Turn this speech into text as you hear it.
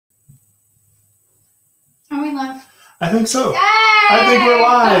recording live? I think so. Yay! I think we're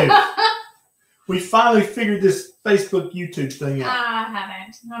live. We finally figured this Facebook, YouTube thing out. I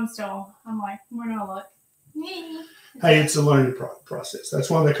haven't. I'm like, we're going to look. Hey, it's a learning process. That's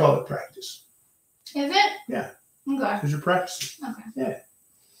why they call it practice. Is it? Yeah. Okay. Because you're practicing. Okay. Yeah.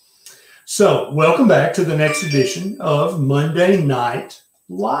 So, welcome back to the next edition of Monday Night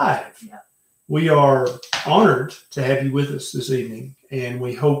Live. Yep. We are honored to have you with us this evening, and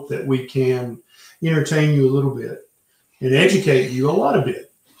we hope that we can entertain you a little bit and educate you a lot of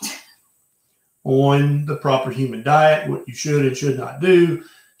bit on the proper human diet, what you should and should not do,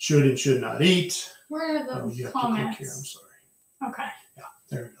 should and should not eat. Where are the you have comments? to click here. I'm sorry. Okay. Yeah,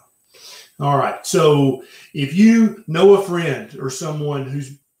 there we go. All right. So if you know a friend or someone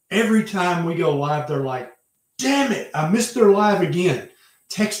who's every time we go live, they're like, damn it, I missed their live again.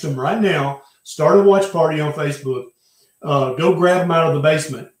 Text them right now. Start a watch party on Facebook. Go grab them out of the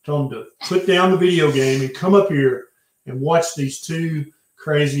basement. Tell them to put down the video game and come up here and watch these two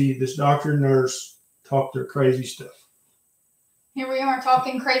crazy, this doctor and nurse talk their crazy stuff. Here we are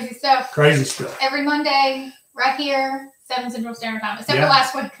talking crazy stuff. Crazy stuff. Every Monday, right here, 7 Central Standard Time. Except for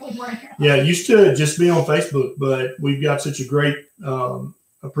last week we weren't here. Yeah, it used to just be on Facebook, but we've got such a great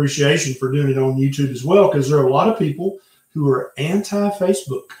appreciation for doing it on YouTube as well, because there are a lot of people who are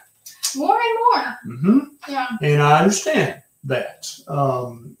anti-Facebook. More and more. Mm-hmm. Yeah. And I understand that.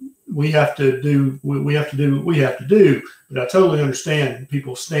 We have to do what we have to do, but I totally understand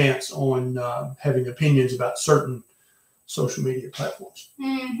people's stance on having opinions about certain social media platforms.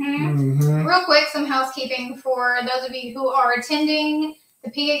 Real quick, some housekeeping for those of you who are attending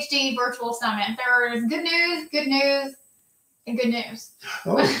the PhD Virtual Summit. There is good news, and good news.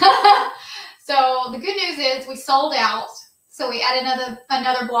 Oh. So the good news is we sold out. So we added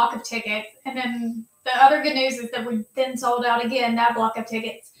another block of tickets, and then the other good news is that we then sold out again that block of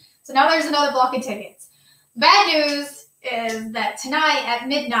tickets. So now there's another block of tickets. Bad news is that tonight at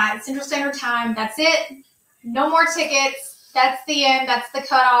midnight Central Standard Time, that's it. No more tickets. That's the end. That's the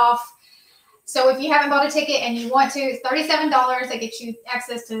cutoff. So if you haven't bought a ticket and you want to, it's $37. That gets you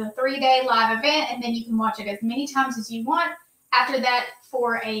access to the 3-day live event, and then you can watch it as many times as you want. After that,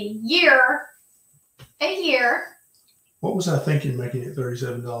 for a year. What was I thinking making it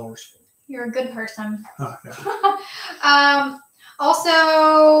 $37? You're a good person. Oh, yeah.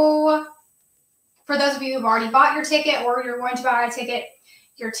 Also, for those of you who've already bought your ticket or you're going to buy a ticket,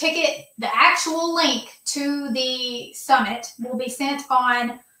 your ticket, the actual link to the summit will be sent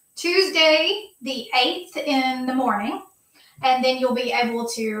on Tuesday, the 8th in the morning. And then you'll be able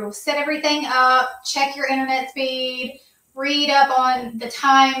to set everything up, check your internet speed, read up on the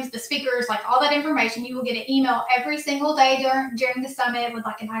times, the speakers, like all that information. You will get an email every single day during the summit with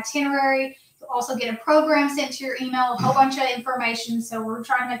like an itinerary. You'll also get a program sent to your email, a whole bunch of information. So we're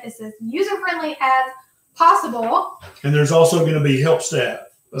trying to make this as user-friendly as possible. And there's also going to be help staff.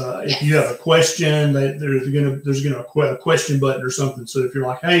 If you have a question, there's going to a question button or something. So if you're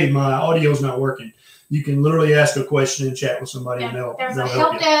like, hey, my audio's not working, you can literally ask a question and chat with somebody. Yeah, and there's they'll a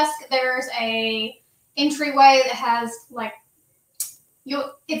help desk. There's a entryway that has like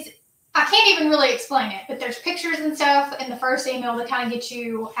I can't even really explain it, but there's pictures and stuff in the first email that kind of get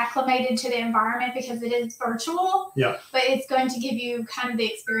you acclimated to the environment because it is virtual. Yeah. But it's going to give you kind of the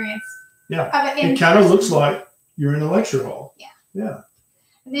experience. Yeah. It kind of looks like you're in a lecture hall. Yeah. Yeah.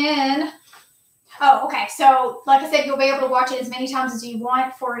 And then, okay. So like I said, you'll be able to watch it as many times as you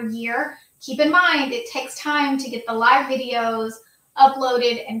want for a year. Keep in mind, it takes time to get the live videos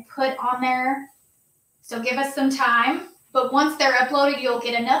uploaded and put on there. So give us some time. But once they're uploaded, you'll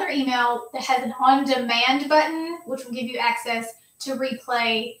get another email that has an on-demand button, which will give you access to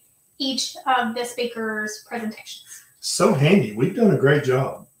replay each of the speaker's presentations. So handy. We've done a great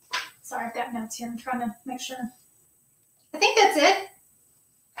job. Sorry, I've got notes here. I'm trying to make sure. I think that's it.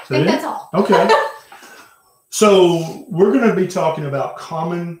 I think that's all. Okay. So we're going to be talking about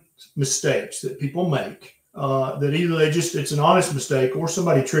common mistakes that people make. That either it's an honest mistake or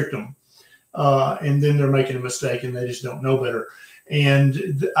somebody tricked them. And then they're making a mistake and they just don't know better.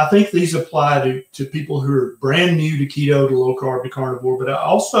 And I think these apply to people who are brand new to keto, to low carb, to carnivore. But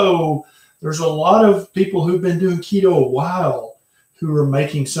also there's a lot of people who've been doing keto a while who are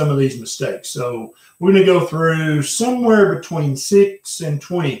making some of these mistakes. So we're going to go through somewhere between 6 and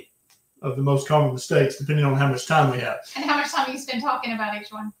 20 of the most common mistakes, depending on how much time we have. And how much time you spend talking about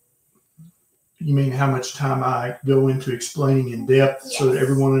each one? You mean how much time I go into explaining in depth so that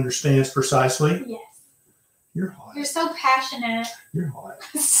everyone understands precisely? Yes. You're hot. You're so passionate. You're hot.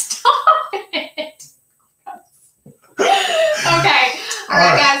 Stop it. Okay. All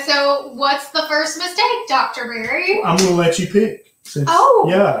right, guys. So what's the first mistake, Dr. Berry? I'm going to let you pick. Since, oh.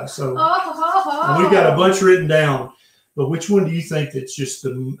 Yeah. So we've got a bunch written down. But which one do you think that's just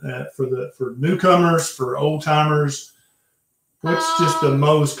for newcomers, for old timers? What's just the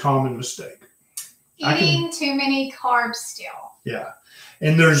most common mistake? Eating too many carbs still. Yeah.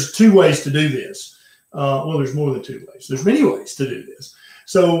 And there's two ways to do this. Well, there's more than two ways. There's many ways to do this.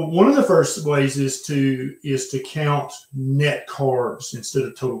 So one of the first ways is to count net carbs instead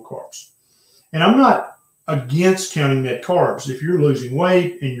of total carbs. And I'm not against counting net carbs. If you're losing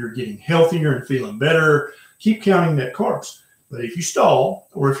weight and you're getting healthier and feeling better, keep counting net carbs. But if you stall,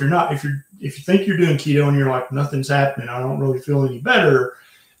 or if you think you're doing keto and you're like, nothing's happening, I don't really feel any better,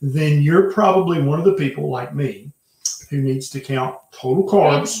 then you're probably one of the people like me who needs to count total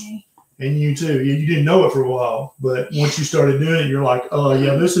carbs. And you too. You didn't know it for a while, but once you started doing it, you're like, oh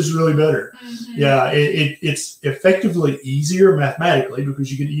yeah, this is really better. Yeah, it's effectively easier mathematically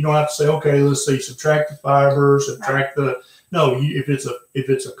because you don't have to say, okay, let's see, subtract the fiber, subtract the. No, if it's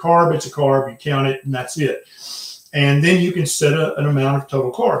a carb, it's a carb. You count it, and that's it. And then you can set an amount of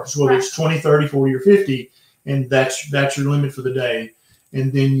total carbs, whether it's 20, 30, 40, or 50, and that's your limit for the day.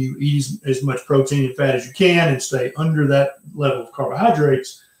 And then you eat as much protein and fat as you can and stay under that level of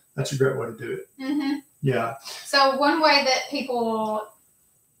carbohydrates. That's a great way to do it. Yeah. So one way that people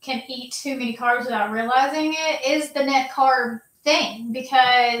can eat too many carbs without realizing it is the net carb thing,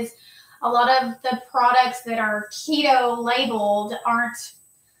 because a lot of the products that are keto labeled aren't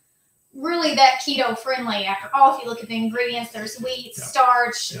really that keto friendly. After all, if you look at the ingredients, there's wheat,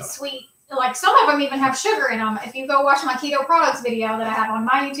 starch, sweet. Like some of them even have sugar in them. If you go watch my keto products video that I have on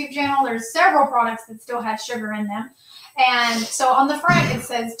my YouTube channel, there's several products that still have sugar in them. And so on the front, it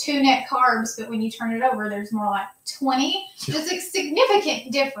says 2 net carbs, but when you turn it over, there's more like 20. There's a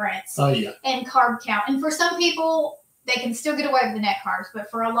significant difference in carb count. And for some people, they can still get away with the net carbs.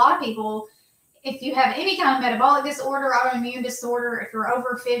 But for a lot of people, if you have any kind of metabolic disorder, autoimmune disorder, if you're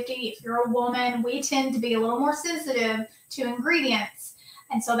over 50, if you're a woman, we tend to be a little more sensitive to ingredients.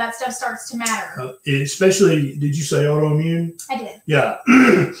 And so that stuff starts to matter. Especially, did you say autoimmune? I did. Yeah.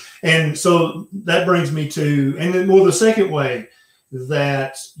 And so that brings me to, and then, well, the second way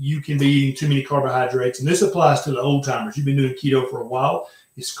that you can be eating too many carbohydrates, and this applies to the old timers, you've been doing keto for a while,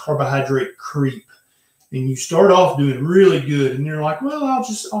 is carbohydrate creep. And you start off doing really good, and you're like, well,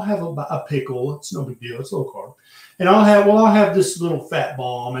 I'll have a pickle. It's no big deal. It's low carb. And I'll have this little fat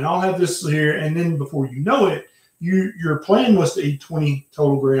bomb, and I'll have this here. And then before you know it, your plan was to eat 20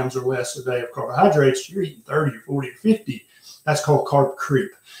 total grams or less a day of carbohydrates. You're eating 30 or 40 or 50. That's called carb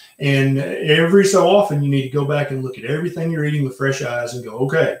creep. And every so often, you need to go back and look at everything you're eating with fresh eyes and go,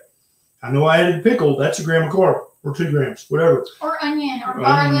 okay, I know I added pickle. That's a gram of carb or 2 grams, whatever. Or onion or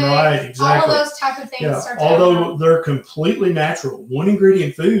garlic. Right, exactly. All of those type of things. Yeah. Although they're completely natural, one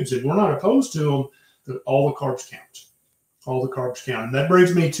ingredient foods, and we're not opposed to them, all the carbs count. All the carbs count. And that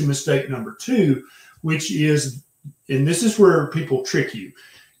brings me to mistake number 2, which is, and this is where people trick you,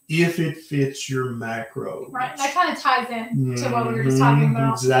 if it fits your macros. Right. That kind of ties in to what we were just talking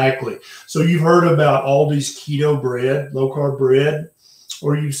about. Exactly. So you've heard about all these keto bread, low carb bread,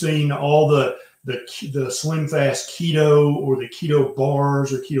 or you've seen all the Slim Fast Keto or the keto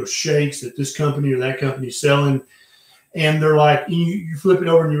bars or keto shakes that this company or that company is selling. And they're like, you flip it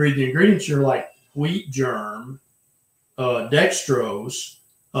over and you read the ingredients, you're like wheat germ, dextrose,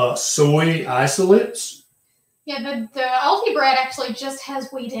 soy isolates. Yeah, the Aldi bread actually just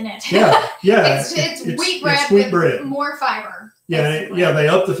has wheat in it. Yeah. it's wheat bread with more fiber. Yeah, they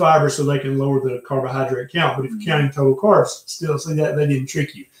up the fiber so they can lower the carbohydrate count. But if you're counting total carbs, still see that they didn't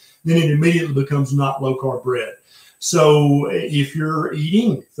trick you. Then it immediately becomes not low carb bread. So if you're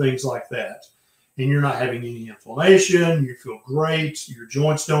eating things like that and you're not having any inflammation, you feel great, your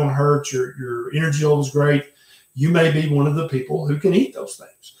joints don't hurt, your energy level is great, you may be one of the people who can eat those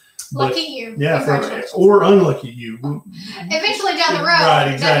things. Lucky you. Yeah, or unlucky you. Eventually down the road.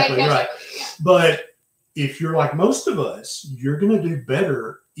 Right, exactly, right. But if you're like most of us, you're going to do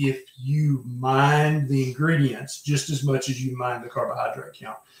better if you mind the ingredients just as much as you mind the carbohydrate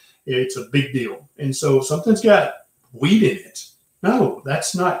count. It's a big deal. And so if something's got wheat in it, no,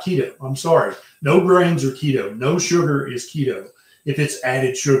 that's not keto. I'm sorry. No grains are keto. No sugar is keto if it's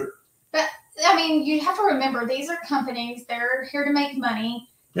added sugar. But, I mean, you have to remember, these are companies. They're here to make money.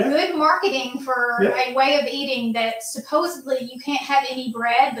 Yeah. Good marketing for a way of eating that supposedly you can't have any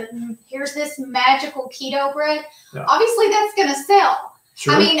bread, but here's this magical keto bread. Yeah. Obviously, that's going to sell.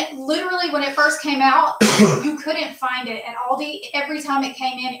 Sure. I mean, literally, when it first came out, you couldn't find it at Aldi. Every time it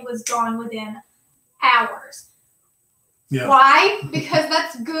came in, it was gone within hours. Yeah. Why? Because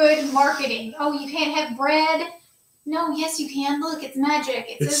that's good marketing. Oh, you can't have bread? No, yes, you can. Look, it's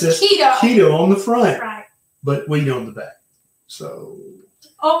magic. It says keto. Keto on the front, right? But wheat on the back. So.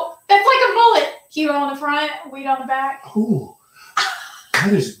 Oh, that's like a mullet. Keto on the front, weed on the back. Oh,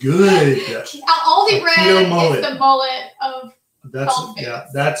 that is good. Aldi Red is the mullet of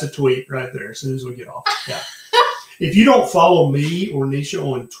that's a tweet right there as soon as we get off. Yeah. If you don't follow me or Nisha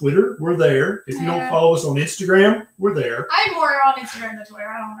on Twitter, we're there. If you don't follow us on Instagram, we're there. I'm more on Instagram than Twitter.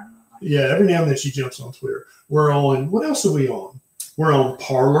 I don't know. Yeah, every now and then she jumps on Twitter. We're on, what else are we on? We're on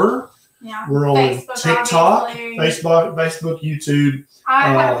Parler. Yeah. We're on Facebook, TikTok, obviously. Facebook, YouTube. I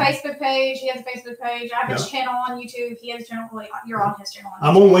have a Facebook page. He has a Facebook page. I have his channel on YouTube. He has a channel. You're on his channel.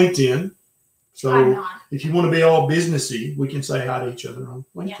 I'm on LinkedIn. So I'm not. If you want to be all businessy, we can say hi to each other on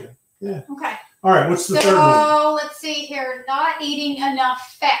LinkedIn. Yeah. Okay. All right. What's the third one? So let's see here. Not eating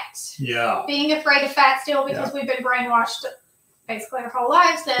enough fat. Yeah. Being afraid of fat still because we've been brainwashed basically our whole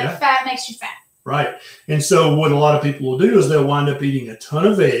lives that fat makes you fat. Right. And so what a lot of people will do is they'll wind up eating a ton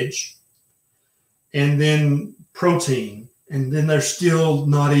of veg and then protein, and then they're still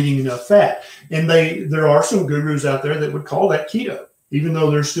not eating enough fat. And there are some gurus out there that would call that keto, even though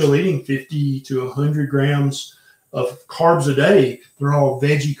they're still eating 50 to 100 grams of carbs a day. They're all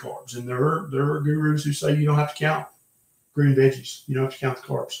veggie carbs. And there are gurus who say you don't have to count green veggies. You don't have to count the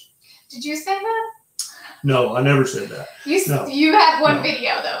carbs. Did you say that? No, I never said that. You had one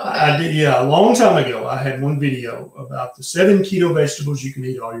video, though. I did, yeah. A long time ago, I had one video about the 7 keto vegetables you can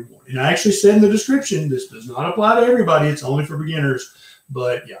eat all you want. And I actually said in the description, this does not apply to everybody. It's only for beginners.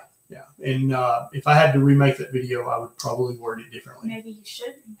 But, yeah. And if I had to remake that video, I would probably word it differently. Maybe you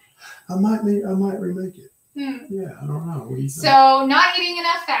should. I might remake it. Yeah, I don't know. What do you think? So, not eating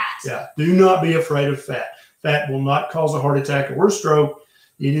enough fat. Yeah. Do not be afraid of fat. Fat will not cause a heart attack or a stroke.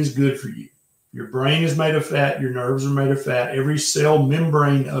 It is good for you. Your brain is made of fat. Your nerves are made of fat. Every cell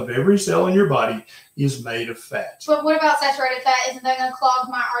membrane of every cell in your body is made of fat. But what about saturated fat? Isn't that going to clog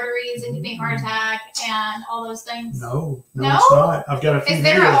my arteries and give me a heart attack and all those things? No, it's not. I've got a few Is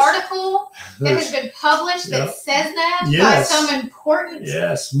there an article that has been published that says that by some important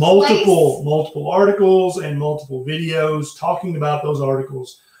multiple articles and multiple videos talking about those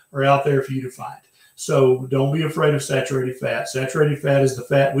articles are out there for you to find. So don't be afraid of saturated fat. Saturated fat is the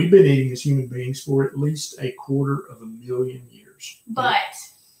fat we've been eating as human beings for at least 250,000 years.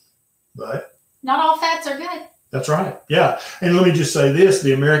 But not all fats are good. That's right. Yeah. And let me just say this.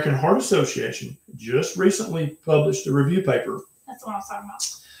 The American Heart Association just recently published a review paper. That's what I was talking about.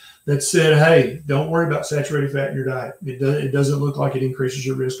 That said, hey, don't worry about saturated fat in your diet. It doesn't look like it increases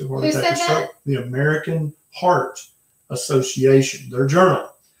your risk of heart attack or stroke. The American Heart Association, their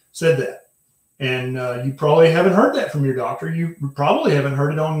journal, said that. And you probably haven't heard that from your doctor. You probably haven't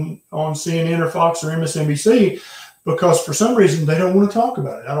heard it on CNN or Fox or MSNBC because for some reason they don't want to talk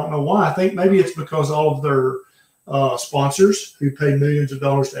about it. I don't know why. I think maybe it's because all of their sponsors who pay millions of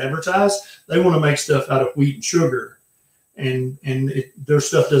dollars to advertise, they want to make stuff out of wheat and sugar. And their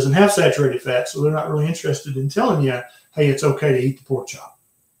stuff doesn't have saturated fat, so they're not really interested in telling you, hey, it's okay to eat the pork chop.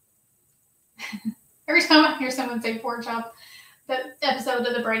 Every time I hear someone say pork chop, the episode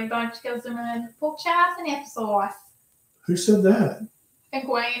of the Brady Bunch goes to my pork chops and applesauce. Who said that? I think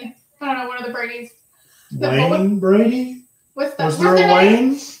Wayne. I don't know, one of the Bradys. Wayne Brady? Was there a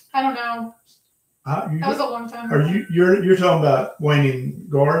Wayne? I don't know. That was a long time ago. You're talking about Wayne and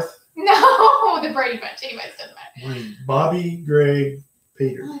Garth? No, the Brady Bunch. Anyways, doesn't matter. Wayne, Bobby, Greg,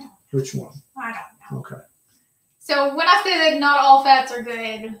 Peter. Which one? I don't know. Okay. So when I say that not all fats are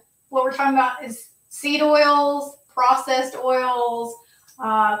good, what we're talking about is seed oils, processed oils,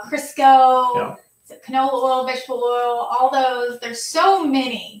 Crisco, canola oil, vegetable oil, all those. There's so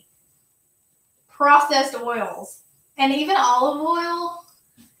many processed oils. And even olive oil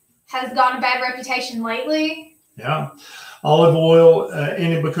has gotten a bad reputation lately. Yeah. Olive oil,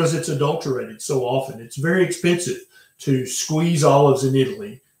 and because it's adulterated so often, it's very expensive to squeeze olives in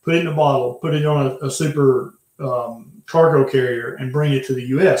Italy, put it in a bottle, put it on a super cargo carrier, and bring it to the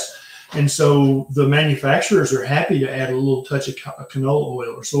U.S., and so the manufacturers are happy to add a little touch of canola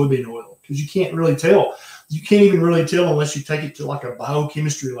oil or soybean oil because you can't really tell. You can't even really tell unless you take it to like a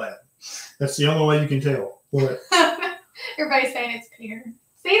biochemistry lab. That's the only way you can tell. What? Everybody's saying it's Peter.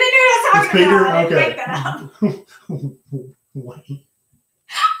 See, they knew what I was talking about. Peter? Okay. Make that up. Wayne.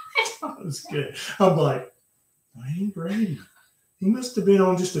 That's good. I'm like, Wayne Brady. He must have been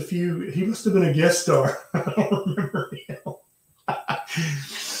on just a few. He must have been a guest star. I don't remember him.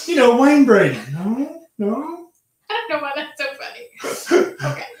 Wayne Brady. No. I don't know why that's so funny.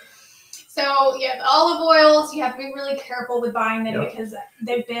 Okay. So, yeah, the olive oils, you have to be really careful with buying them because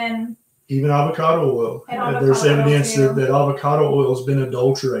they've been... Even avocado oil. There's evidence that avocado oil has been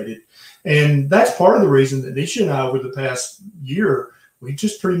adulterated. And that's part of the reason that Nisha and I, over the past year, we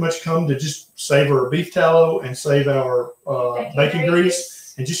just pretty much come to just save our beef tallow and save our bacon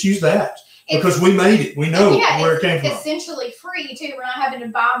grease and just use that. Because we made it. We know where it came from. Essentially free, too. We're not having to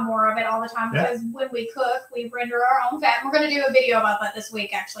buy more of it all the time because when we cook, we render our own fat. And we're going to do a video about that this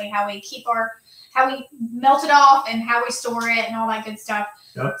week, actually, how we melt it off and how we store it and all that good stuff.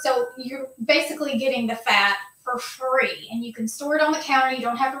 Yep. So you're basically getting the fat for free. And you can store it on the counter. You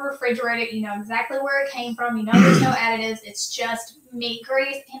don't have to refrigerate it. You know exactly where it came from. You know there's no additives. It's just meat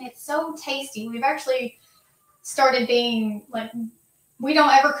grease. And it's so tasty. We've actually started being like... We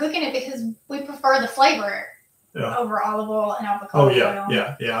don't ever cook in it because we prefer the flavor over olive oil and avocado oil.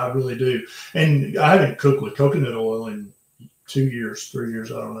 Yeah, I really do. And I haven't cooked with coconut oil in 2 years, 3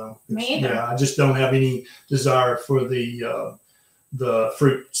 years, I don't know. Me either. Yeah, I just don't have any desire for the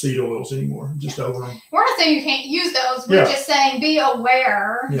fruit seed oils anymore. Just over them. We're not saying you can't use those. We're just saying be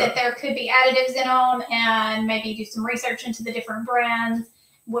aware that there could be additives in them and maybe do some research into the different brands,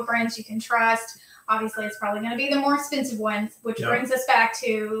 what brands you can trust. Obviously, it's probably going to be the more expensive ones, which brings us back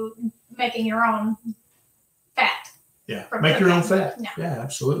to making your own fat. Yeah, make your own fat. Yeah,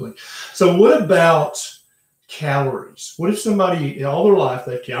 absolutely. So what about calories? What if somebody, all their life,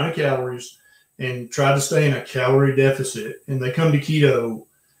 they've counted calories and tried to stay in a calorie deficit, and they come to keto?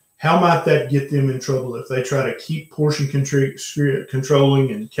 How might that get them in trouble if they try to keep portion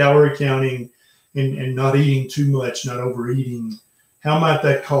controlling and calorie counting and not eating too much, not overeating? How might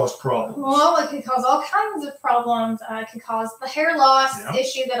that cause problems? Well, it could cause all kinds of problems. It could cause the hair loss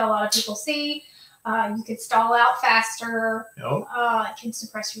issue that a lot of people see. You could stall out faster. It can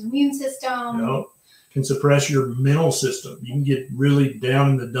suppress your immune system. It can suppress your mental system. You can get really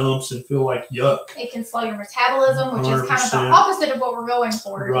down in the dumps and feel like yuck. It can slow your metabolism, which 100%. Is kind of the opposite of what we're going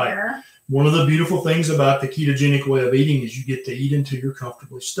for here. One of the beautiful things about the ketogenic way of eating is you get to eat until you're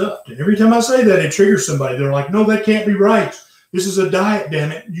comfortably stuffed. And every time I say that, it triggers somebody. They're like, no, that can't be right. This is a diet, damn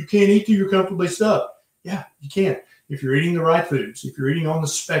it. You can't eat till you're comfortably stuffed. Yeah, you can. If you're eating the right foods, if you're eating on the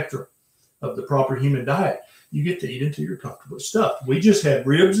spectrum of the proper human diet, you get to eat until you're comfortably stuffed. We just had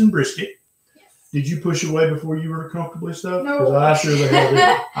ribs and brisket. Yes. Did you push away before you were comfortably stuffed? No. Because I sure the hell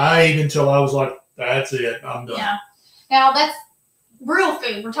did. I ate until I was like, that's it. I'm done. Yeah. Now, that's real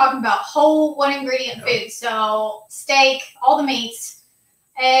food. We're talking about whole one-ingredient food. So steak, all the meats,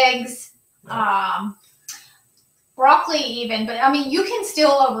 eggs, broccoli even, but I mean, you can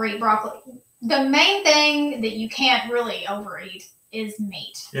still overeat broccoli. The main thing that you can't really overeat is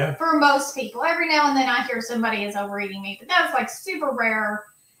meat. Yeah. For most people. Every now and then I hear somebody is overeating meat, but that's like super rare.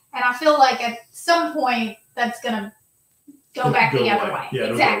 And I feel like at some point that's going to go back the other way. Yeah,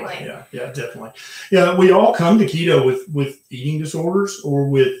 exactly. Yeah, definitely. Yeah, we all come to keto with eating disorders or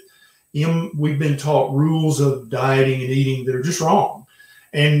with, we've been taught rules of dieting and eating that are just wrong.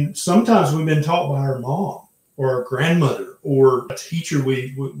 And sometimes we've been taught by our mom or a grandmother or a teacher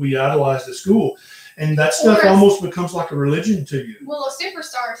we idolized at school. And that stuff almost becomes like a religion to you. Well, a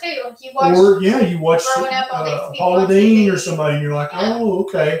superstar too. Like you watch Paula Deen or somebody and you're like, oh,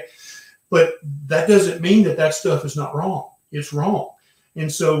 okay. But that doesn't mean that stuff is not wrong. It's wrong.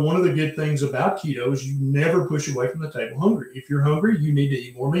 And so one of the good things about keto is you never push away from the table hungry. If you're hungry, you need to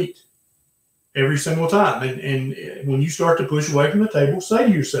eat more meat every single time. And when you start to push away from the table, say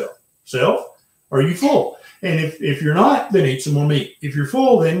to yourself, are you full? And if you're not, then eat some more meat. If you're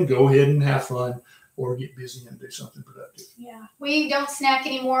full, then go ahead and have fun or get busy and do something productive. Yeah, we don't snack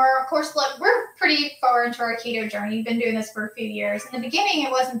anymore. Of course, look, we're pretty far into our keto journey. We've been doing this for a few years. In the beginning, it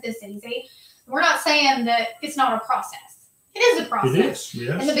wasn't this easy. We're not saying that it's not a process. It is a process. It is,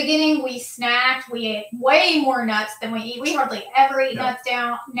 yes. In the beginning, we snacked. We ate way more nuts than we eat. We hardly ever eat nuts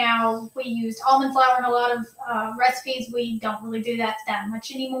down. Now, we used almond flour in a lot of recipes. We don't really do that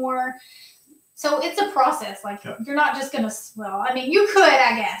much anymore. So it's a process. Like you're not just going to, well, I mean, you could,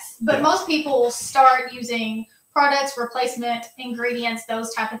 I guess, but most people start using products, replacement ingredients,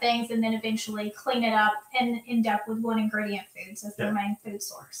 those type of things, and then eventually clean it up and end up with one ingredient foods as their main food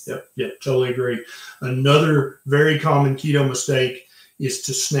source. Yep, totally agree. Another very common keto mistake is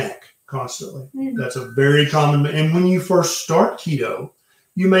to snack constantly. Mm-hmm. That's a very common, and when you first start keto,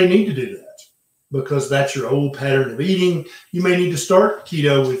 you may need to do that. Because that's your old pattern of eating. You may need to start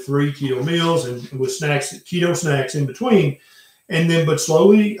keto with 3 keto meals and with keto snacks in between. And then, but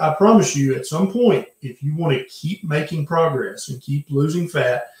slowly, I promise you, at some point, if you want to keep making progress and keep losing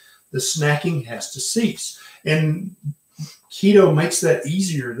fat, the snacking has to cease. And keto makes that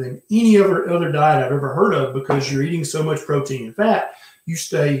easier than any other diet I've ever heard of because you're eating so much protein and fat. You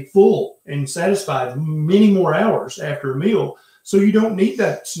stay full and satisfied many more hours after a meal. So you don't need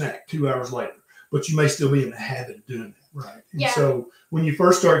that snack 2 hours later. But you may still be in the habit of doing that. Right. And so when you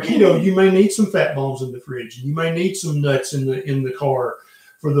first start keto, you may need some fat bombs in the fridge. You may need some nuts in the car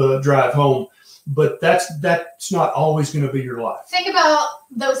for the drive home. But that's not always going to be your life. Think about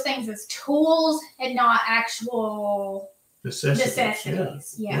those things as tools and not actual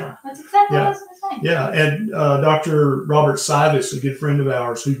necessities. Yeah. That's exactly what I was going to say. Yeah, and Dr. Robert Sivis, a good friend of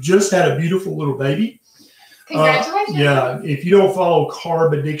ours, who just had a beautiful little baby. Congratulations. If you don't follow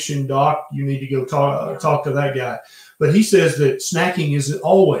Carb Addiction Doc, you need to go talk to that guy. But he says that snacking is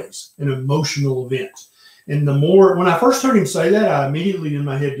always an emotional event. And when I first heard him say that, I immediately in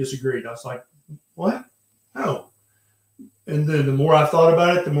my head disagreed. I was like, what? No. And then the more I thought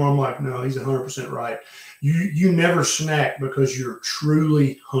about it, the more I'm like, no, he's 100% right. You never snack because you're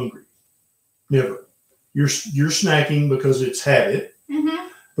truly hungry. Never. You're snacking because it's habit,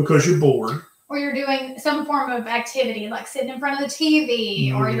 because you're bored. Or you're doing some form of activity, like sitting in front of the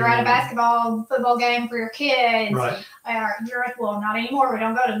TV, or you're at a football game for your kids. Right. Or well, not anymore. We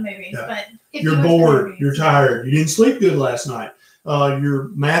don't go to the movies. Yeah. But if you're bored, you're tired, you didn't sleep good last night. You're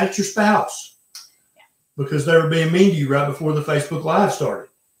mad at your spouse because they were being mean to you right before the Facebook Live started.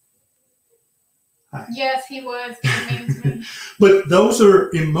 Yes, he was being mean to me. But those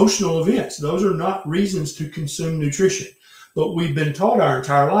are emotional events. Those are not reasons to consume nutrition. But we've been taught our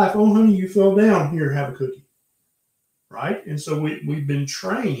entire life, oh, honey, you fell down. Here, have a cookie. Right? And so we've been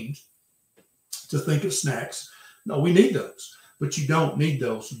trained to think of snacks. No, we need those. But you don't need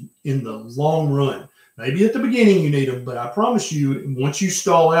those in the long run. Maybe at the beginning you need them, but I promise you, once you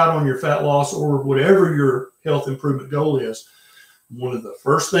stall out on your fat loss or whatever your health improvement goal is, one of the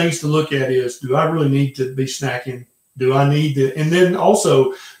first things to look at is, do I really need to be snacking? Do I need to? And then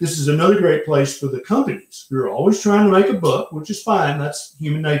also, this is another great place for the companies who are always trying to make a buck, which is fine. That's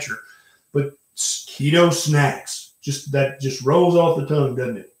human nature. But keto snacks, that just rolls off the tongue,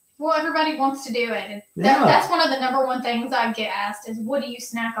 doesn't it? Well, everybody wants to do it. That's one of the number one things I get asked is, what do you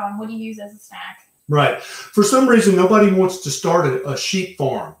snack on? What do you use as a snack? Right. For some reason, nobody wants to start a sheep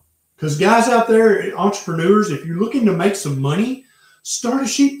farm. Because guys out there, entrepreneurs, if you're looking to make some money, start a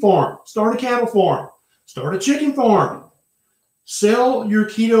sheep farm, start a cattle farm, start a chicken farm. Sell your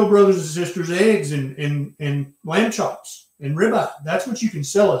keto brothers and sisters eggs and lamb chops and ribeye. That's what you can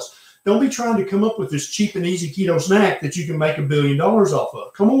sell us. Don't be trying to come up with this cheap and easy keto snack that you can make $1 billion off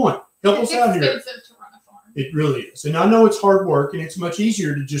of. Come on, help us out here. It's expensive to run a farm. It really is. And I know it's hard work, and it's much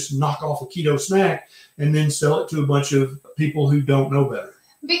easier to just knock off a keto snack and then sell it to a bunch of people who don't know better.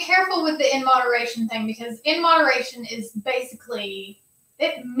 Be careful with the in moderation thing, because in moderation is basically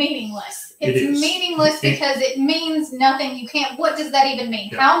meaningless. It's meaningless because it means nothing. You can't. What does that even mean?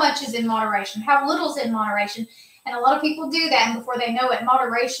 Yeah. How much is in moderation? How little is in moderation? And a lot of people do that, and before they know it,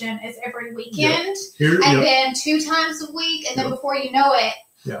 moderation is every weekend, then 2 times a week, and then before you know it,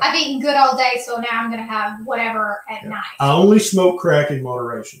 I've eaten good all day, so now I'm going to have whatever at night. I only smoke crack in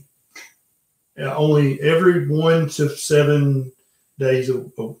moderation. Only every 1 to 7 days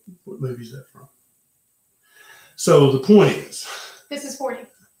of what movie is that from? So the point is, this is 40.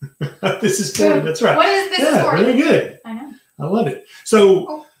 This is 40. That's right. What is this? Yeah, 40? Very good. I know. I love it.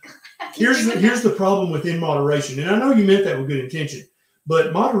 So here's the problem with in moderation, and I know you meant that with good intention,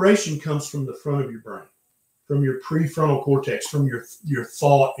 but moderation comes from the front of your brain, from your prefrontal cortex, from your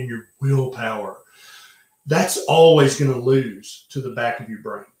thought and your willpower. That's always going to lose to the back of your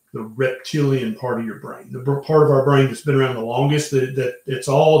brain, the reptilian part of your brain, the part of our brain that's been around the longest, that it's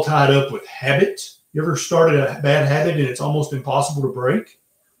all tied up with habit. You ever started a bad habit and it's almost impossible to break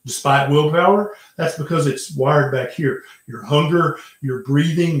despite willpower? That's because it's wired back here. Your hunger, your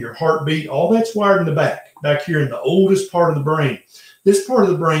breathing, your heartbeat, all that's wired in the back here in the oldest part of the brain. This part of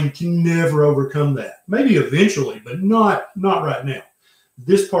the brain can never overcome that. Maybe eventually, but not right now.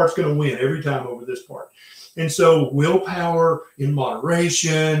 This part's going to win every time over this part. And so willpower, in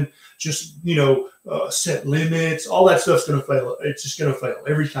moderation, just, set limits, all that stuff's going to fail. It's just going to fail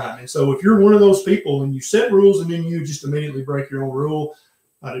every time. And so if you're one of those people and you set rules and then you just immediately break your own rule,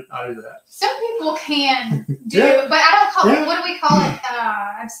 I do that. Some people can do, but I don't call it, what do we call it?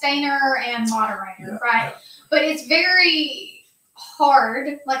 Abstainer and moderator, right? But it's very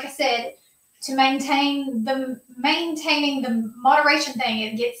hard, like I said, to maintaining the moderation thing.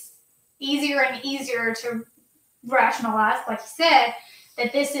 It gets easier and easier to rationalize, like you said,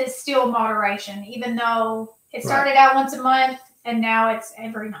 that this is still moderation, even though it started out once a month and now it's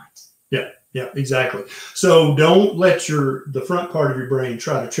every night. Yeah, exactly. So don't let the front part of your brain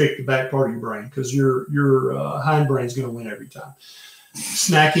try to trick the back part of your brain, because your hind brain is going to win every time.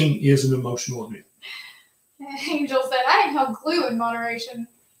 Snacking is an emotional event. Angel said, I didn't have glue in moderation.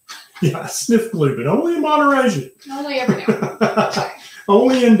 Yeah, I sniff glue, but only in moderation. Only every now.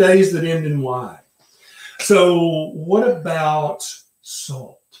 Only in days that end in Y. So what about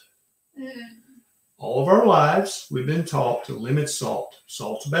salt? All of our lives, we've been taught to limit salt.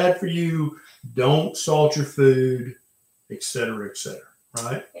 Salt's bad for you. Don't salt your food, etc., right?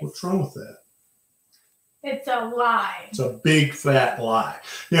 Yes. What's wrong with that? It's a lie. It's a big fat lie.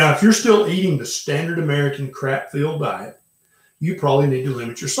 Now, if you're still eating the standard American crap-filled diet, you probably need to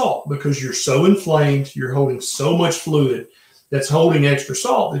limit your salt because you're so inflamed, you're holding so much fluid that's holding extra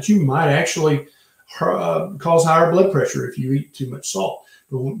salt that you might actually cause higher blood pressure if you eat too much salt.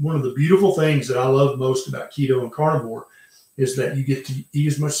 But one of the beautiful things that I love most about keto and carnivore is that you get to eat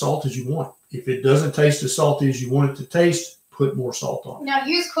as much salt as you want. If it doesn't taste as salty as you want it to taste, put more salt on it. Now,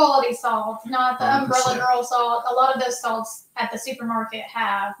 use quality salt, not the 100%. Umbrella Girl salt. A lot of those salts at the supermarket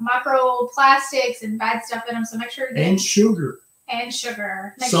have microplastics and bad stuff in them, so make sure you're getting... And sugar. And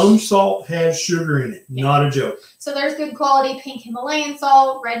sugar. Some salt has sugar in it, not a joke. So there's good quality pink Himalayan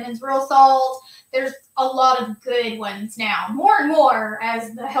salt, Redmonds real salt. There's a lot of good ones now. More and more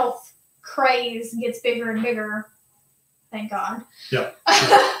as the health craze gets bigger and bigger. Thank God. Yeah,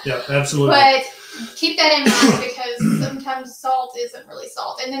 absolutely. But keep that in mind because sometimes salt isn't really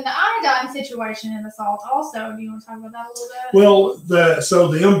salt. And then the iodine situation in the salt also. Do you want to talk about that a little bit? Well, so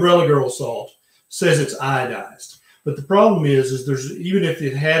the Umbrella Girl salt says it's iodized. But the problem is there's, even if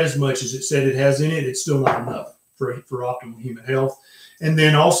it had as much as it said it has in it, it's still not enough for optimal human health. And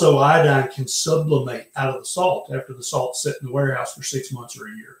then also iodine can sublimate out of the salt after the salt's set in the warehouse for 6 months or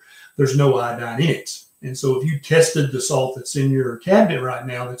a year. There's no iodine in it. And so if you tested the salt that's in your cabinet right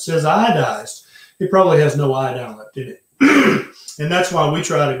now that says iodized, it probably has no iodine left in it. And that's why we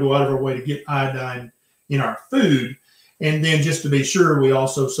try to go out of our way to get iodine in our food. And then just to be sure, we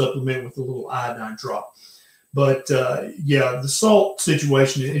also supplement with a little iodine drop. But yeah, the salt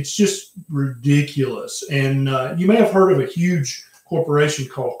situation, it's just ridiculous. And you may have heard of a huge corporation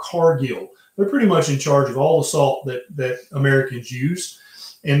called Cargill. They're pretty much in charge of all the salt that Americans use.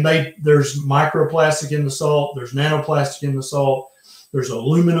 And there's microplastic in the salt, there's nanoplastic in the salt, there's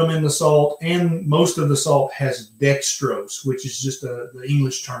aluminum in the salt, and most of the salt has dextrose, which is just the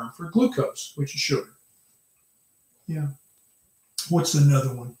English term for glucose, which is sugar. Yeah. What's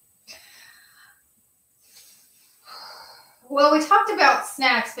another one? Well, we talked about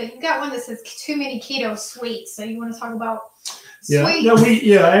snacks, but you've got one that says too many keto sweets. So you want to talk about sweets?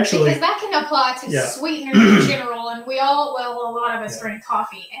 Actually. Because that can apply to sweeteners in general. And a lot of us drink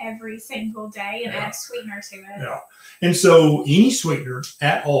coffee every single day and add sweetener to it. Yeah. And so any sweetener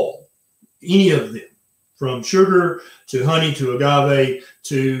at all, any of them, from sugar to honey to agave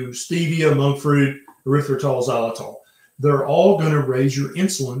to stevia, monk fruit, erythritol, xylitol, they're all going to raise your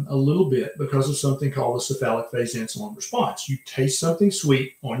insulin a little bit because of something called the cephalic phase insulin response. You taste something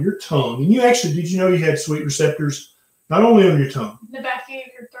sweet on your tongue. And did you know you had sweet receptors not only on your tongue, in the back of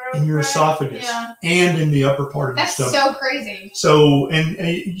your throat, in your esophagus, and in the upper part of your stomach. That's so crazy. So,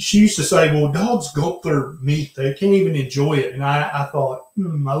 and she used to say, well, dogs gulp their meat. They can't even enjoy it. And I thought,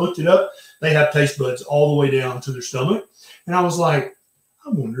 I looked it up. They have taste buds all the way down to their stomach. And I was like, I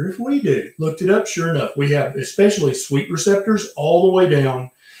wonder if we do. Looked it up. Sure enough, we have especially sweet receptors all the way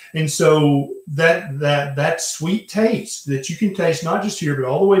down. And so that sweet taste that you can taste, not just here, but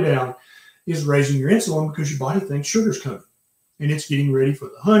all the way down, is raising your insulin because your body thinks sugar's coming. And it's getting ready for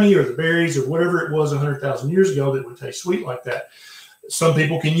the honey or the berries or whatever it was 100,000 years ago that would taste sweet like that. Some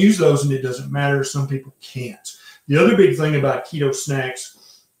people can use those and it doesn't matter. Some people can't. The other big thing about keto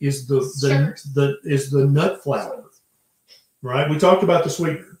snacks is the nut flour. Right? We talked about the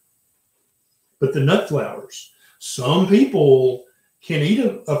sweetener, but the nut flours. Some people can eat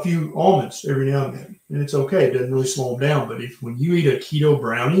a few almonds every now and then, and it's okay. It doesn't really slow them down. But when you eat a keto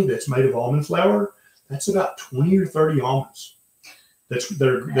brownie that's made of almond flour, that's about 20 or 30 almonds that's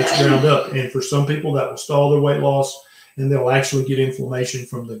ground up. And for some people, that will stall their weight loss, and they'll actually get inflammation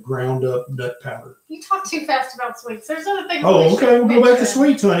from the ground up nut powder. You talk too fast about sweets. There's other things. Oh, okay. We'll go back to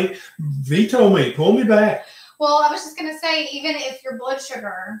sweets, honey. Veto me. Pull me back. Well, I was just going to say, even if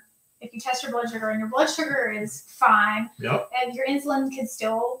if you test your blood sugar and your blood sugar is fine, and your insulin could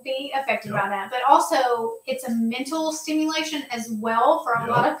still be affected by that. But also, it's a mental stimulation as well for a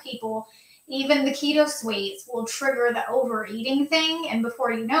lot of people. Even the keto sweets will trigger the overeating thing. And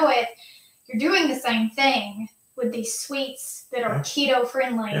before you know it, you're doing the same thing with these sweets that are keto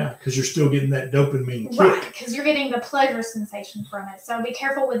friendly. Yeah, because you're still getting that dopamine kick. Right, because you're getting the pleasure sensation from it. So be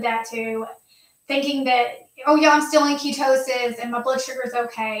careful with that too. Thinking that, oh yeah, I'm still in ketosis and my blood sugar is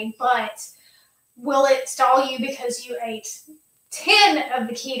okay, but will it stall you because you ate 10 of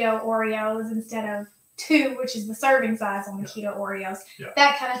the keto Oreos instead of 2, which is the serving size on the keto Oreos?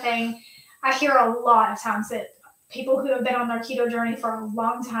 That kind of thing. I hear a lot of times that people who have been on their keto journey for a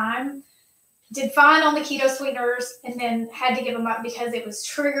long time, did fine on the keto sweeteners and then had to give them up because it was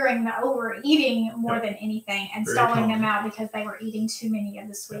triggering the overeating more than anything and stalling them out because they were eating too many of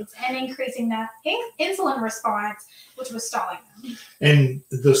the sweets and increasing the insulin response, which was stalling them. And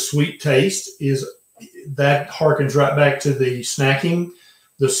the sweet taste that harkens right back to the snacking.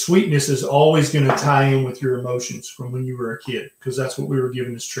 The sweetness is always going to tie in with your emotions from when you were a kid, because that's what we were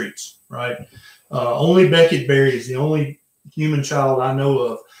given as treats, right? Only Beckett Berry is the only human child I know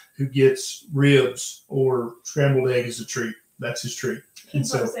of who gets ribs or scrambled egg as a treat. That's his treat. And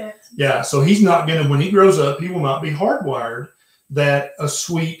so, so he's not going to, when he grows up, he will not be hardwired that a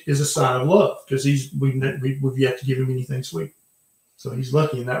sweet is a sign of love, because we've yet to give him anything sweet. So he's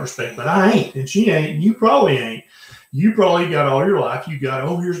lucky in that respect. But I ain't, and she ain't, and you probably ain't. You probably got all your life, you got,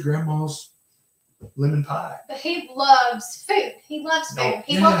 oh, here's grandma's lemon pie. But he loves food. He loves food.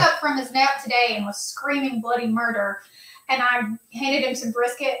 He woke up from his nap today and was screaming bloody murder. And I handed him some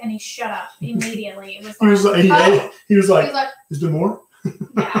brisket, and he shut up immediately. It was like, he was like, is there more?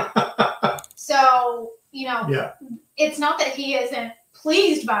 Yeah. So, it's not that he isn't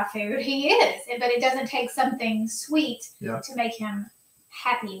pleased by food. He is, but it doesn't take something sweet to make him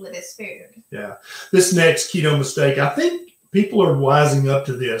happy with his food. Yeah. This next keto mistake, I think people are wising up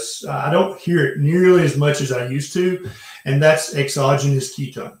to this. I don't hear it nearly as much as I used to, and that's exogenous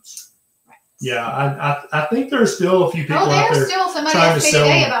ketones. Right. Yeah, I think there's still a few people out there still somebody asked me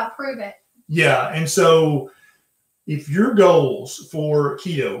today about prove it. Yeah, and so if your goals for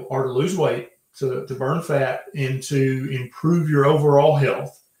keto are to lose weight, to burn fat, and to improve your overall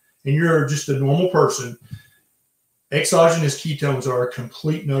health, and you're just a normal person, exogenous ketones are a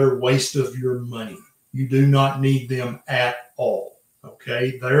complete and utter waste of your money. You do not need them at all,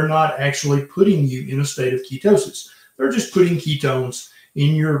 okay? They're not actually putting you in a state of ketosis. They're just putting ketones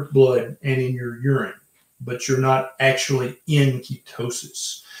in your blood and in your urine, but you're not actually in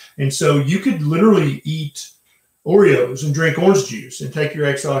ketosis. And so you could literally eat Oreos and drink orange juice and take your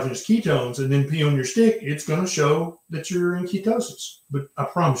exogenous ketones and then pee on your stick. It's going to show that you're in ketosis, but I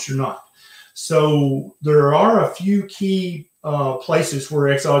promise you're not. So there are a few key places where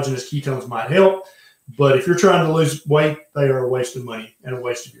exogenous ketones might help, but if you're trying to lose weight, they are a waste of money and a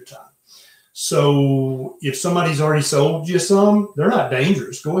waste of your time. So if somebody's already sold you some, they're not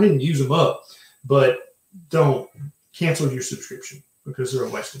dangerous. Go ahead and use them up, but don't cancel your subscription because they're a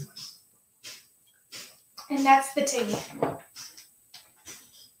waste of money. And that's the tea.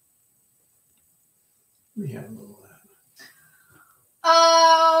 We have a little of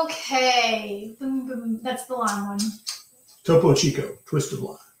that. Okay. Boom, boom. That's the lime one. Topo Chico, twisted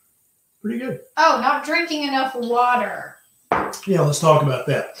lime. Pretty good. Oh, not drinking enough water. Yeah, let's talk about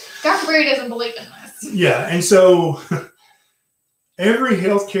that. Dr. Berry doesn't believe in this. Yeah, and so every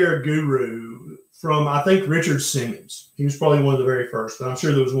healthcare guru from, I think, Richard Simmons, he was probably one of the very first, but I'm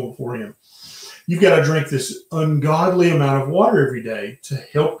sure there was one before him. You've got to drink this ungodly amount of water every day to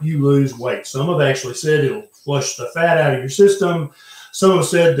help you lose weight. Some have actually said it'll flush the fat out of your system. Some have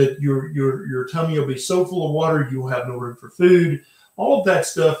said that your tummy will be so full of water you will have no room for food. All of that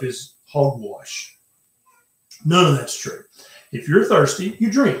stuff is hogwash. None of that's true. If you're thirsty,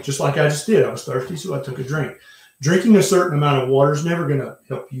 you drink, just like I just did. I was thirsty, so I took a drink. Drinking a certain amount of water is never going to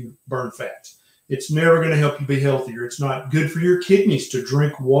help you burn fat. It's never going to help you be healthier. It's not good for your kidneys to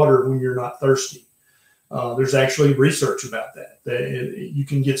drink water when you're not thirsty. There's actually research about that. You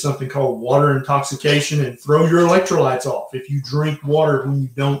can get something called water intoxication and throw your electrolytes off if you drink water when you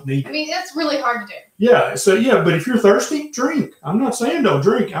don't need it. I mean, that's really hard to do. Yeah. So, but if you're thirsty, drink. I'm not saying don't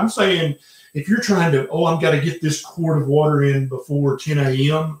drink. I'm saying if you're trying to, I've got to get this quart of water in before 10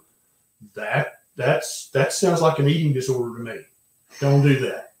 a.m., that sounds like an eating disorder to me. Don't do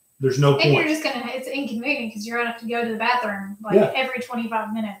that. There's no point. And you're just it's inconvenient because you're going to have to go to the bathroom every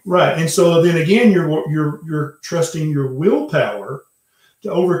 25 minutes. Right. And so then again, you're trusting your willpower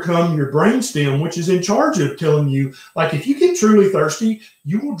to overcome your brainstem, which is in charge of telling you, like, if you get truly thirsty,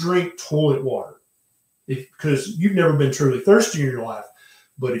 you will drink toilet water because you've never been truly thirsty in your life.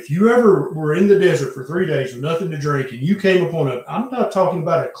 But if you ever were in the desert for 3 days with nothing to drink and you came upon I'm not talking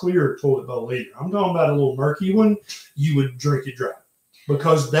about a clear toilet bowl either. I'm talking about a little murky one, you would drink it dry.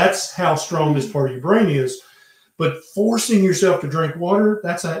 Because that's how strong this part of your brain is. But forcing yourself to drink water,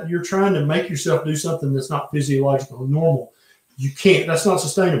 you're trying to make yourself do something that's not physiological and normal. You can't. That's not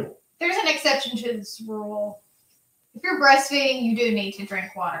sustainable. There's an exception to this rule. If you're breastfeeding, you do need to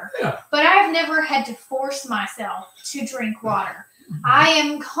drink water. Yeah. But I've never had to force myself to drink water. I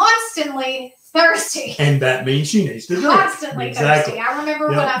am constantly thirsty. And that means she needs to drink. Constantly thirsty. I remember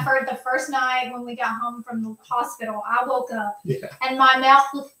when the first night when we got home from the hospital, I woke up and my mouth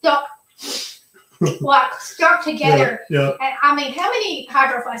was stuck like stuck together. Yeah. And I mean, how many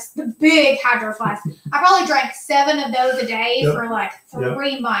hydro flasks? The big hydro flasks. I probably drank 7 of those a day for like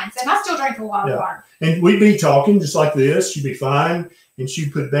 3 months, and I still drink a lot of water. And we'd be talking just like this. She'd be fine, and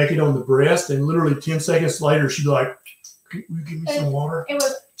she'd put Beckett on the breast, and literally 10 seconds later, she'd be like, "Will you give me some water?" It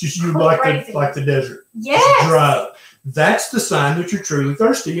was just you like the desert. Yes. Dry up. That's the sign that you're truly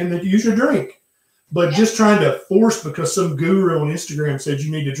thirsty and that you should drink. But just trying to force because some guru on Instagram said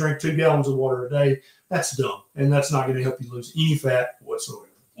you need to drink 2 gallons of water a day, that's dumb. And that's not going to help you lose any fat whatsoever.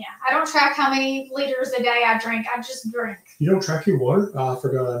 Yeah, I don't track how many liters a day I drink. I just drink. You don't track your water? Oh, I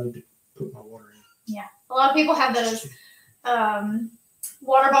forgot I need to put my water in. Yeah. A lot of people have those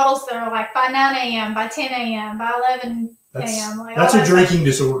water bottles that are like by 9 a.m., by 10 a.m., by 11 a.m. Like that's a drinking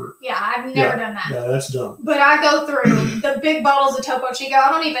disorder. Yeah, I've never done that. Yeah, that's dumb. But I go through the big bottles of Topo Chico.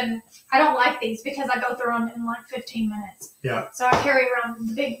 I don't like these because I go through them in like 15 minutes. Yeah. So I carry around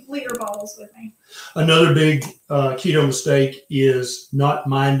the big liter bottles with me. Another big keto mistake is not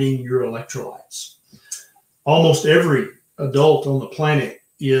minding your electrolytes. Almost every adult on the planet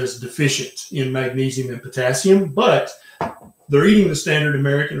is deficient in magnesium and potassium, but they're eating the standard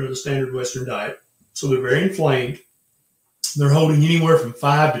American or the standard Western diet. So they're very inflamed. They're holding anywhere from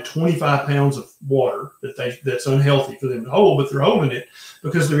 5 to 25 pounds of water that's unhealthy for them to hold, but they're holding it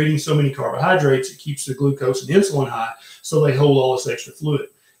because they're eating so many carbohydrates. It keeps the glucose and insulin high, so they hold all this extra fluid.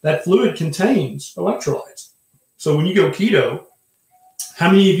 That fluid contains electrolytes. So when you go keto, how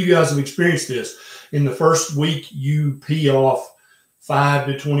many of you guys have experienced this? In the first week, you pee off 5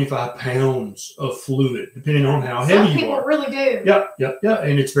 to 25 pounds of fluid, depending on how heavy you are. Some people really do. Yeah.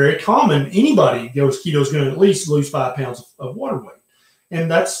 And it's very common. Anybody goes keto is going to at least lose 5 pounds of water weight.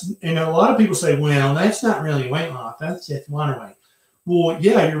 And a lot of people say, well, that's not really weight loss. That's just water weight. Well,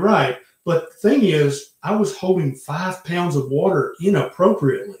 yeah, you're right. But the thing is, I was holding 5 pounds of water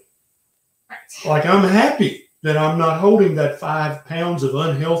inappropriately. Right. Like, I'm happy that I'm not holding that 5 pounds of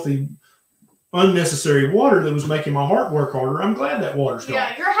unhealthy, unnecessary water that was making my heart work harder. I'm glad that water's gone.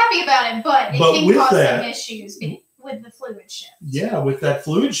 Yeah, you're happy about it, but it can cause some issues with the fluid shift. Yeah, with that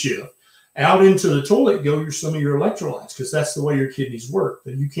fluid shift, out into the toilet go some of your electrolytes, because that's the way your kidneys work.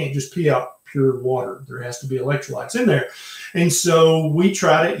 That you can't just pee out pure water. There has to be electrolytes in there. And so we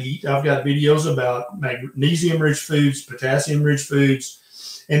try to eat. I've got videos about magnesium-rich foods, potassium-rich foods.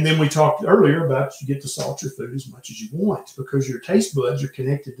 And then we talked earlier about you get to salt your food as much as you want, because your taste buds are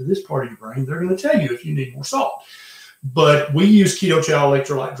connected to this part of your brain. They're going to tell you if you need more salt. But we use Keto Chow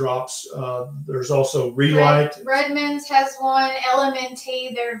Electrolyte Drops. There's also Re-Lyte. Redmonds has one.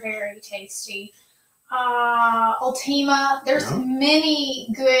 LMNT, they're very tasty. Ultima, there's many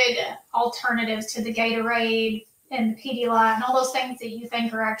good alternatives to the Gatorade and the Pedialyte and all those things that you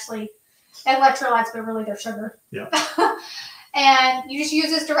think are actually electrolytes, but really they're sugar. Yeah. And you just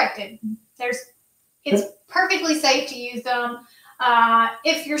use as directed. It's perfectly safe to use them.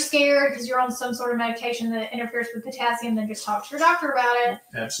 If you're scared because you're on some sort of medication that interferes with potassium, then just talk to your doctor about it.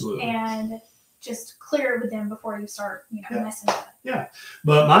 Absolutely. And just clear it with them before you start, messing with it. Yeah.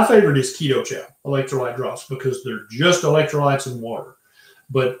 But my favorite is Keto Chow Electrolyte Drops, because they're just electrolytes and water.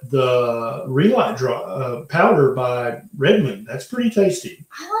 But the Re-Lyte powder by Redmond, that's pretty tasty.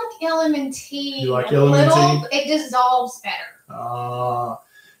 I like LMNT. You like LMNT? It dissolves better.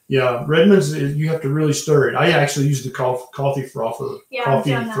 Yeah, Redmond's, you have to really stir it. I actually use the coffee frother. Yeah,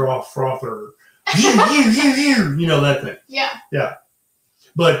 coffee frother. You know that thing. Yeah. Yeah.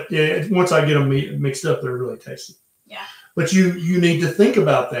 But once I get them mixed up, they're really tasty. Yeah. But you need to think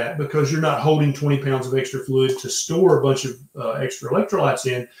about that, because you're not holding 20 pounds of extra fluid to store a bunch of extra electrolytes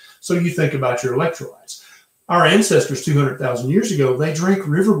in. So you think about your electrolytes. Our ancestors 200,000 years ago, they drank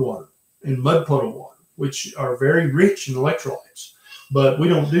river water and mud puddle water, which are very rich in electrolytes. But we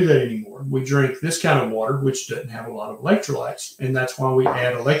don't do that anymore. We drink this kind of water, which doesn't have a lot of electrolytes. And that's why we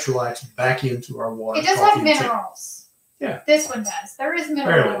add electrolytes back into our water. It does have minerals. Yeah. This one does. There is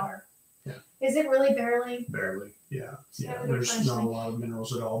mineral water. Yeah. Is it really barely? Barely, yeah. Yeah, there's not a lot of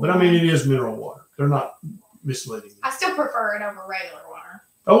minerals at all. But I mean, it is mineral water. They're not misleading. I still prefer it over regular water.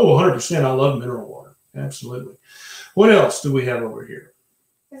 Oh, 100%. I love mineral water. Absolutely. What else do we have over here?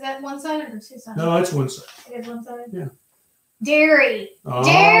 Is that one sided or two sided? No, it's one side. It is one sided? Yeah. Dairy. Oh,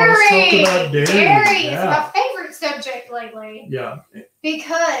 dairy. Let's talk about dairy. Dairy is my favorite subject lately. Yeah.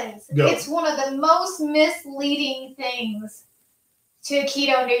 Because it's one of the most misleading things to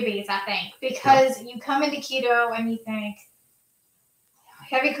keto newbies, I think. Because you come into keto and you think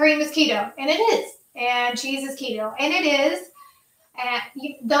heavy cream is keto, and it is. And cheese is keto, and it is. And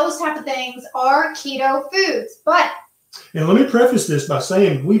those type of things are keto foods. But and let me preface this by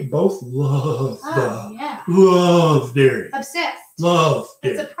saying we both love dairy. Obsessed. Love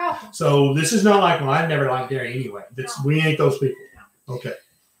dairy. It's a problem. So this is not like, well, I never liked dairy anyway. We ain't those people. No. Okay.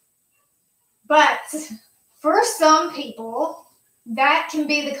 But for some people, that can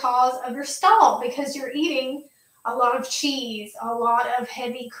be the cause of your stall because you're eating a lot of cheese, a lot of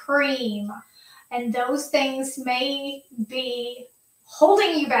heavy cream, and those things may be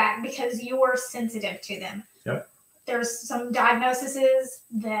holding you back because you are sensitive to them. Yep. There's some diagnoses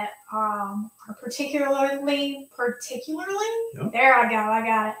that are particularly, yep. There I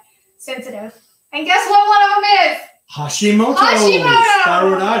got it, sensitive. And guess what one of them is? Hashimoto's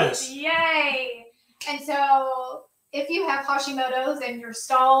thyroiditis. Yay! And so if you have Hashimoto's and you're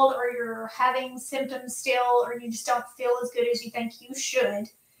stalled or you're having symptoms still or you just don't feel as good as you think you should,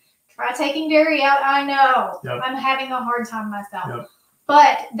 try taking dairy out. I know. Yep. I'm having a hard time myself. Yep.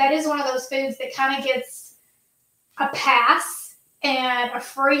 But that is one of those foods that kind of gets a pass and a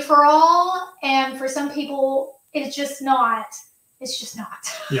free-for-all. And for some people, it's just not. It's just not.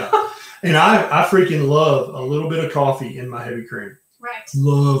 Yeah. And I freaking love a little bit of coffee in my heavy cream. Right.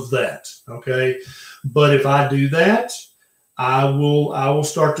 Love that. Okay. But if I do that, I will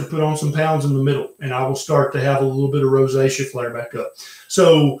start to put on some pounds in the middle and I will start to have a little bit of rosacea flare back up.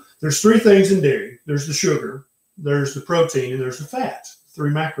 So there's three things in dairy. There's the sugar, there's the protein, and there's the fat.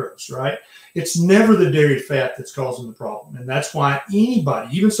 3 macros, right? It's never the dairy fat that's causing the problem. And that's why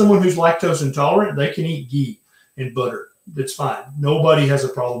anybody, even someone who's lactose intolerant, they can eat ghee and butter. That's fine. Nobody has a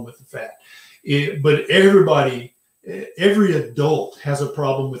problem with the fat. But everybody, every adult has a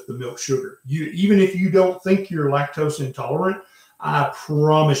problem with the milk sugar. Even if you don't think you're lactose intolerant, I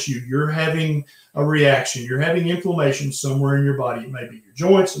promise you, you're having a reaction. You're having inflammation somewhere in your body. It may be your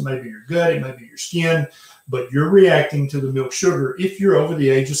joints, it may be your gut, it may be your skin, but you're reacting to the milk sugar if you're over the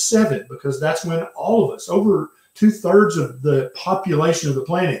age of 7, because that's when all of us, over 2/3 of the population of the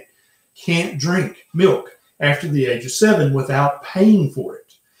planet, can't drink milk after the age of 7 without paying for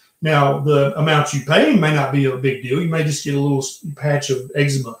it. Now, the amount you pay may not be a big deal. You may just get a little patch of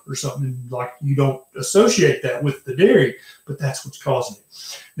eczema or something, like you don't associate that with the dairy, but that's what's causing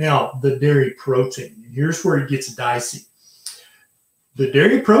it. Now, the dairy protein, here's where it gets dicey. The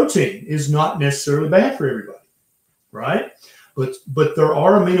dairy protein is not necessarily bad for everybody, right? But there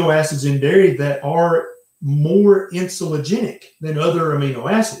are amino acids in dairy that are more insulinogenic than other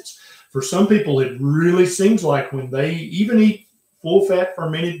amino acids. For some people, it really seems like when they even eat full-fat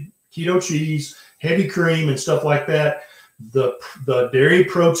fermented keto cheese, heavy cream, and stuff like that, the dairy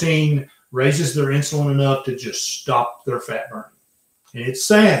protein raises their insulin enough to just stop their fat burning. And it's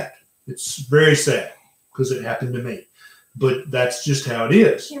sad. It's very sad because it happened to me. But that's just how it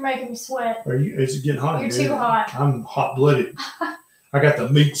is. You're making me sweat. Is it getting hot? You're too hot. I'm hot-blooded. I got the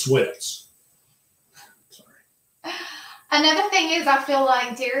meat sweats. Sorry. Another thing is I feel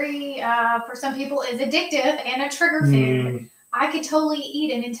like dairy, for some people, is addictive and a trigger food. I could totally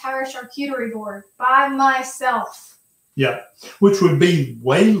eat an entire charcuterie board by myself. Yeah, which would be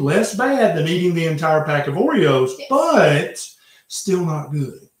way less bad than eating the entire pack of Oreos, yes, but still not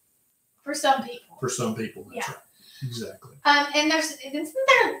good. For some people. For some people, that's yeah. Right. Exactly. And isn't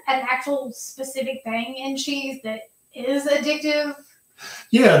there an actual specific thing in cheese that is addictive?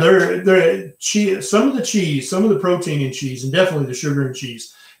 Yeah, some of the protein in cheese, and definitely the sugar in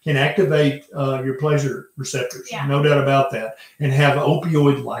cheese, can activate your pleasure receptors, yeah, no doubt about that, and have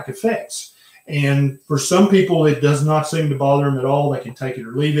opioid-like effects. And for some people, it does not seem to bother them at all. They can take it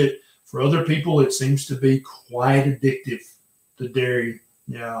or leave it. For other people, it seems to be quite addictive, the dairy.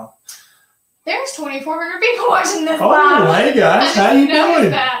 Yeah. There's 2,400 people watching this. Oh, hey guys, how you doing?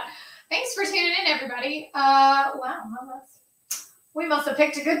 That. Thanks for tuning in, everybody. Wow, we must have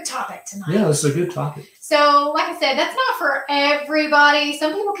picked a good topic tonight. Yeah, this is a good topic. So, like I said, that's not for everybody.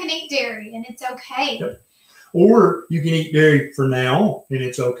 Some people can eat dairy, and it's okay. Yep. Or you can eat dairy for now, and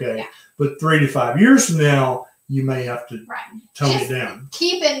it's okay. Yeah. But 3 to 5 years from now, you may have to tone it down.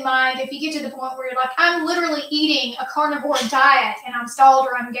 Keep in mind, if you get to the point where you're like, I'm literally eating a carnivore diet, and I'm stalled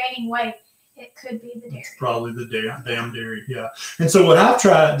or I'm gaining weight, it could be the dairy. It's probably the damn dairy, yeah. And so what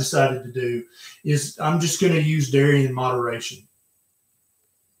I've decided to do is I'm just going to use dairy in moderation.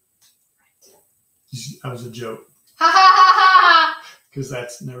 That was a joke. Ha ha ha ha! Because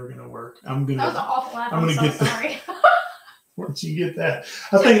that's never going to work. That was an awful laugh. I'm so sorry. Where'd you get that?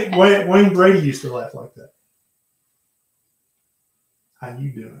 I think Wayne Brady used to laugh like that. How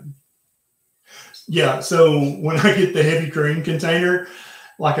you doing? Yeah, so when I get the heavy cream container,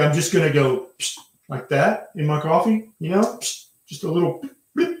 like I'm just going to go like that in my coffee, you know, just a little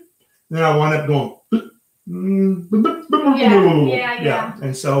and then I wind up going yeah.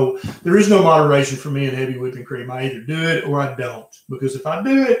 And so there is no moderation for me in heavy whipping cream. I either do it or I don't, because if I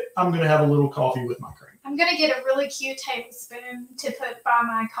do it, I'm going to have a little coffee with my cream. I'm going to get a really cute tablespoon to put by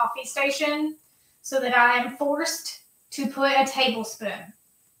my coffee station so that I am forced to put a tablespoon.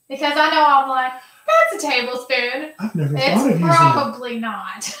 Because I know I'm like, that's a tablespoon. I've never thought of using probably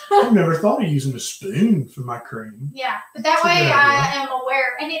not. I've never thought of using a spoon for my cream. Yeah, but that way I am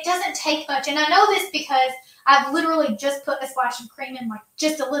aware. And it doesn't take much. And I know this because I've literally just put a splash of cream in, like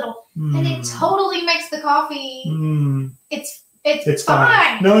just a little. And it totally makes the coffee, it's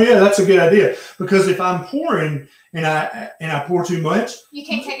fine. No, yeah, that's a good idea. Because if I'm pouring and I pour too much, you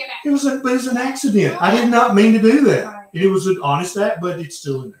can't take it out. It was an accident. I did not mean to do that. Right. It was an honest act, but it's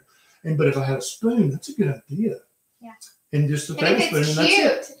still in there. But if I had a spoon, that's a good idea. Yeah. And just a tablespoon. And if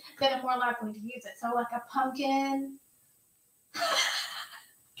it's cute, then I'm more likely to use it. So like a pumpkin.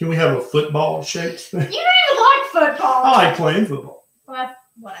 Can we have a football shaped spoon? You don't even like football. I like playing football. Well,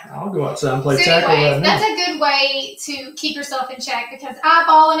 whatever. I'll go outside and play so tackle anyways, right now. That's a good way to keep yourself in check because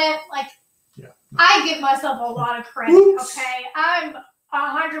eyeballing it, like, I give myself a lot of credit, okay? I'm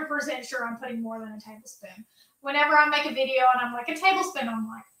 100% sure I'm putting more than a tablespoon. Whenever I make a video and I'm like, a tablespoon, I'm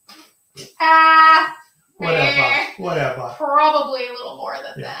like, whatever. Probably a little more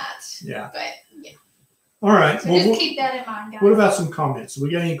than that. Yeah. But, yeah. All right. So just keep that in mind, guys. What about some comments?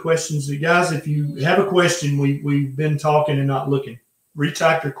 We got any questions? Guys, if you have a question, we've been talking and not looking.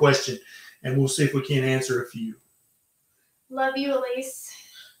 Retype your question, and we'll see if we can answer a few. Love you, Elise.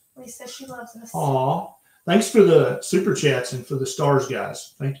 Elise says she loves us. Aw. Thanks for the super chats and for the stars,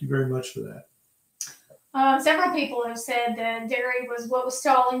 guys. Thank you very much for that. Several people have said that dairy was what was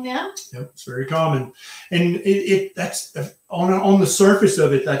stalling them. Yep, it's very common. And that's on the surface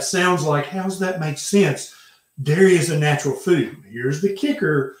of it, that sounds like, how does that make sense? Dairy is a natural food. Here's the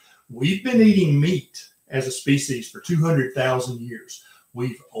kicker. We've been eating meat as a species for 200,000 years.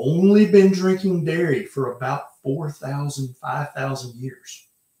 We've only been drinking dairy for about 4,000, 5,000 years,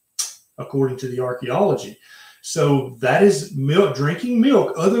 according to the archaeology. So that is milk, drinking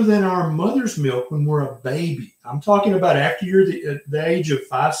milk other than our mother's milk when we're a baby. I'm talking about after you're the age of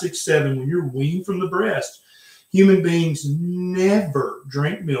 5, 6, 7, when you're weaned from the breast. Human beings never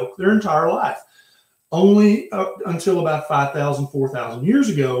drink milk their entire life. Only until about 5,000, 4,000 years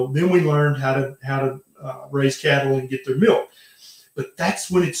ago, then we learned how to raise cattle and get their milk. But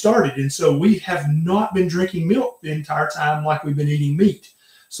that's when it started. And so we have not been drinking milk the entire time like we've been eating meat.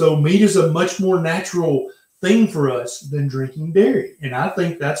 So meat is a much more natural thing for us than drinking dairy. And I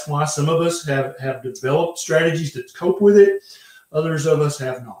think that's why some of us have developed strategies to cope with it. Others of us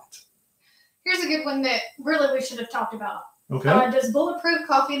have not. Here's a good one that really we should have talked about. Okay. Does bulletproof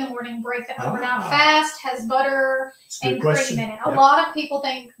coffee in the morning break the overnight fast? Has butter and cream in it? A lot of people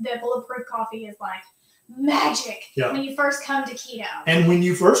think that bulletproof coffee is like magic when you first come to keto. And when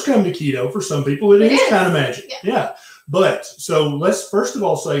you first come to keto, for some people, it is kind of magic. Yeah. But so let's first of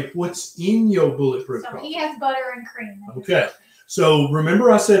all say what's in your bulletproof coffee. He has butter and cream. Okay. So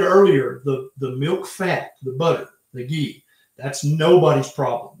remember I said earlier, the milk fat, the butter, the ghee, that's nobody's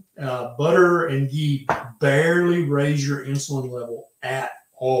problem. Butter and ghee barely raise your insulin level at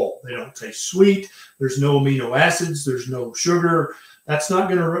all. They don't taste sweet. There's no amino acids. There's no sugar. That's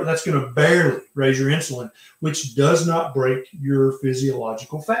gonna barely raise your insulin, which does not break your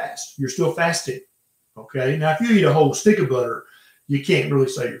physiological fast. You're still fasting. Okay. Now, if you eat a whole stick of butter, you can't really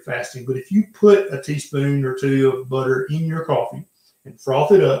say you're fasting. But if you put a teaspoon or two of butter in your coffee and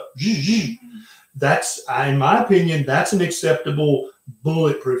froth it up, that's, in my opinion, that's an acceptable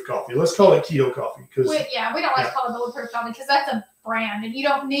bulletproof coffee. Let's call it keto coffee. We don't like to call it bulletproof coffee because that's a brand and you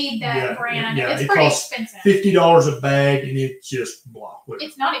don't need that brand. It's pretty expensive. $50 a bag and it's just blah. Whatever.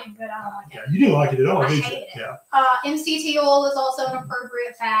 It's not even good. I don't like it. Yeah, you didn't like it at all, did you? Hated it. MCT oil is also an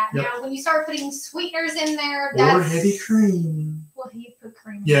appropriate fat. Yep. Now, when you start putting sweeteners in there, or heavy cream. Well, he put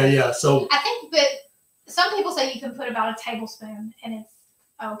cream. Yeah. So I think that some people say you can put about a tablespoon and it's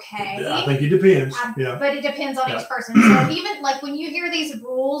okay. I think it depends. But it depends on each person. So even like when you hear these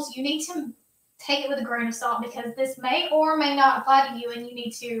rules, you need to take it with a grain of salt because this may or may not apply to you and you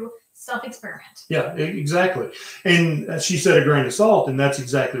need to self-experiment. Yeah, exactly. And she said a grain of salt, and that's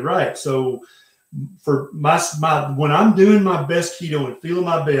exactly right. So for my when I'm doing my best keto and feeling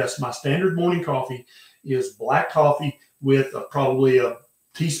my best, my standard morning coffee is black coffee with probably a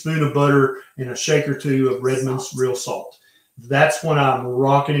teaspoon of butter and a shake or two of Redmonds real salt. That's when I'm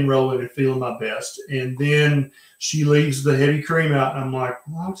rocking and rolling and feeling my best. And then she leaves the heavy cream out, and I'm like,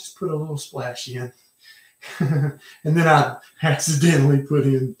 well, I'll just put a little splash in. And then I accidentally put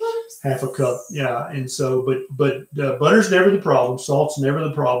in half a cup. Yeah. And so, but butter's never the problem. Salt's never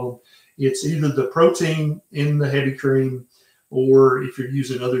the problem. It's either the protein in the heavy cream, or if you're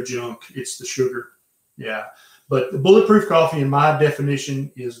using other junk, it's the sugar. Yeah. But the bulletproof coffee, in my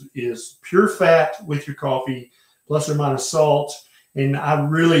definition, is pure fat with your coffee, plus or minus salt. And I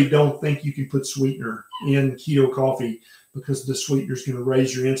really don't think you can put sweetener in keto coffee because the sweetener is going to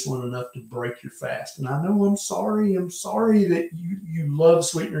raise your insulin enough to break your fast. And I know I'm sorry that you love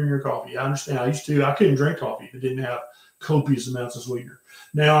sweetener in your coffee. I understand. I couldn't drink coffee if it didn't have copious amounts of sweetener.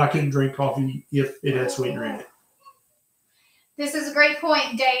 Now I couldn't drink coffee if it had sweetener in it. This is a great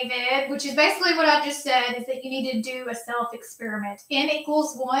point, David, which is basically what I just said, is that you need to do a self-experiment. N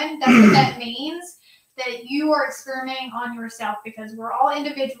equals 1, that's what that means, that you are experimenting on yourself, because we're all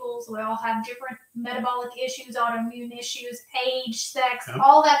individuals. We all have different metabolic issues, autoimmune issues, age, sex,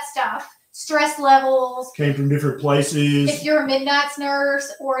 all that stuff, stress levels. Came from different places. If you're a midnight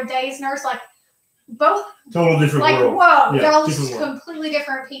nurse or a day's nurse, like both total different world. Whoa, they're all just completely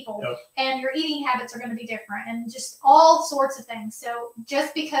different people. And your eating habits are going to be different, and just all sorts of things. So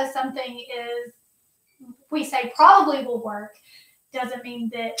just because something is, we say probably will work, doesn't mean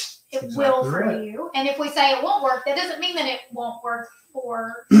that it will for you. And if we say it won't work, that doesn't mean that it won't work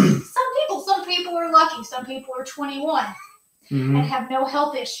for some people. Some people are lucky. Some people are 21 and have no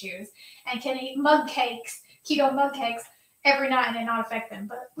health issues and can eat mug cakes, keto mug cakes, every night and it not affect them.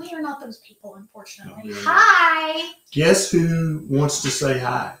 But we are not those people, unfortunately. No, hi. Guess who wants to say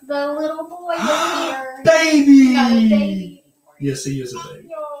hi? The little boy over here. Baby. Not a baby. Yes, he is a baby.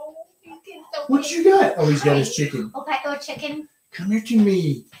 No, he's so what you got? Oh, he's got his chicken. Okay, go chicken. Come here to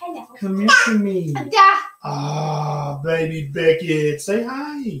me. Hello. Come here to me. Ah, baby Beckett. Say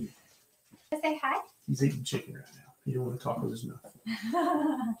hi. Say hi. He's eating chicken right now. He don't want to talk with his mouth.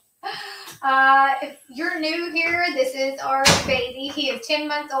 If you're new here, this is our baby. He is 10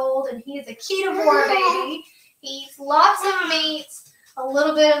 months old, and he is a ketovore baby. He eats lots of meats, a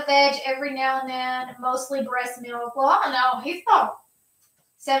little bit of veg every now and then, mostly breast milk. Well, I don't know. He's about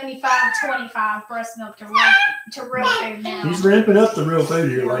 75-25 breast milk to real food now. He's ramping up the real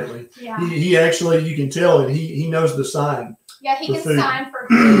food here lately. Yeah. He actually, you can tell it. He knows the sign. Yeah, he can sign for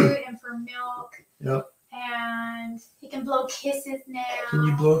food and for milk. Yep. And he can blow kisses now. Can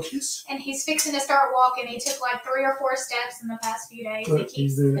you blow a kiss? And he's fixing to start walking. He took like 3 or 4 steps in the past few days. Look, he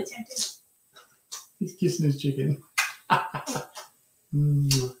keeps attempting. He's kissing his chicken.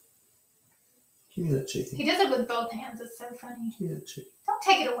 Give me that chicken. He does it with both hands. It's so funny. Give me that chicken. Don't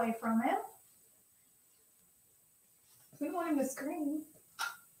take it away from him. We want him to scream.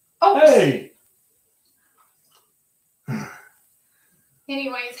 Oh! Hey!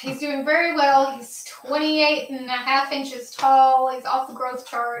 Anyways, he's doing very well. He's 28.5 inches tall. He's off the growth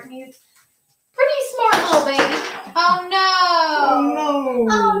chart. And he's pretty smart little baby. Oh, no. Oh, no.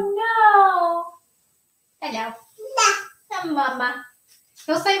 Oh, no. Hello. Nah. Mama.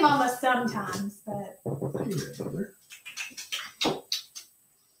 He'll say mama sometimes, but...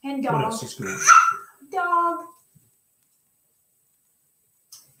 And dog. What else is going on? Dog.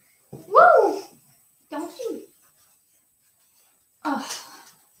 Woo! Don't you... Oh.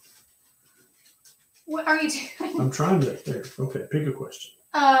 What are you doing? I'm trying to. There. Okay, pick a question.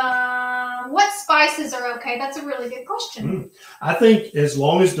 What spices are okay? That's a really good question. I think as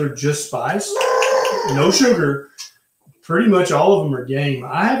long as they're just spice, no sugar, pretty much all of them are game.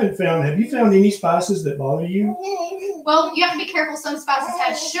 I haven't found. Have you found any spices that bother you? Well, you have to be careful. Some spices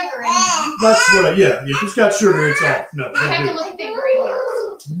have sugar in them. That's what. Yeah, if it's got sugar, it's off. No. You have to look at the ingredients.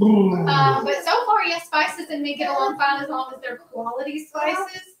 But so far, yes, spices and me get along fine as long as they're quality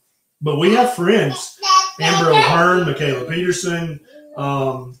spices. But we have friends, Amber O'Hearn, Michaela Peterson,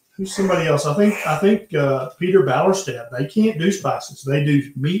 who's somebody else? I think Peter Ballerstedt. They can't do spices. They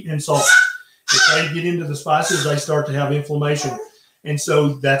do meat and salt. If they get into the spices, they start to have inflammation. And so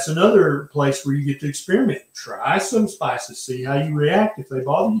that's another place where you get to experiment. Try some spices. See how you react. If they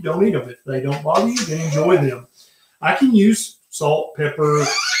bother you, don't eat them. If they don't bother you, then enjoy them. I can use salt, pepper,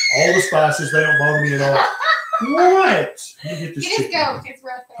 all the spices. They don't bother me at all. What? Let me get this chicken. Goat. It's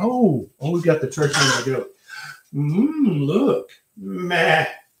right there. Oh, we got the turkey and the goat. Look. Meh.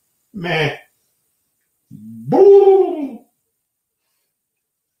 Meh. Boom.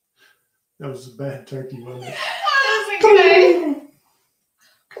 That was a bad turkey, wasn't it? That was okay.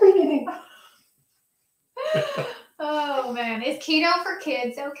 Oh, man. Is keto for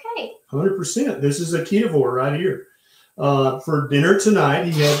kids okay? 100%. This is a ketovore right here. For dinner tonight,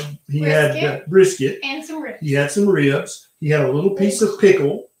 he had brisket and some ribs. He had some ribs. He had a little piece of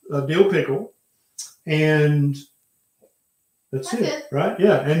pickle, dill pickle, and that's it, right?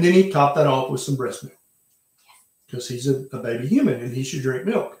 Yeah, and then he topped that off with some breast milk because he's a baby human and he should drink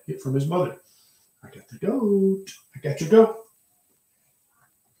milk from his mother. I got the goat. I got your goat.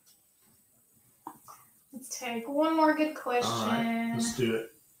 Let's take one more good question. All right, let's do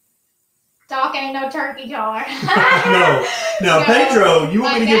it. Doc ain't no turkey caller. No, Pedro, you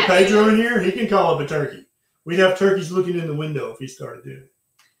want me to get Pedro is. in here? He can call up a turkey. We'd have turkeys looking in the window if he started doing it.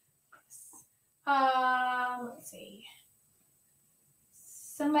 Let's see.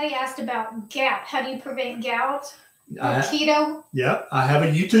 Somebody asked about gout. How do you prevent gout? Keto? Yeah, I have a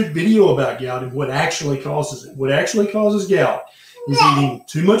YouTube video about gout and what actually causes it. What actually causes gout is eating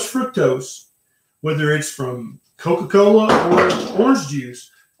too much fructose, whether it's from Coca-Cola or orange juice,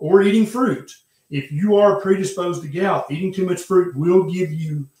 or eating fruit. If you are predisposed to gout, eating too much fruit will give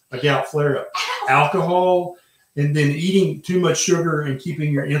you a gout flare-up. Alcohol, and then eating too much sugar and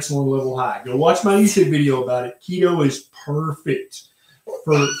keeping your insulin level high. Go watch my YouTube video about it. Keto is perfect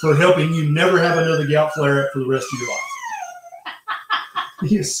for helping you never have another gout flare-up for the rest of your life.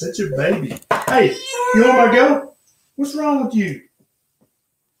 He is such a baby. Hey, you want my goat? What's wrong with you?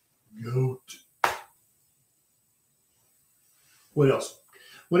 Goat. What else?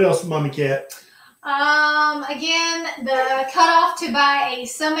 What else, Mommy Cat? Again, the cutoff to buy a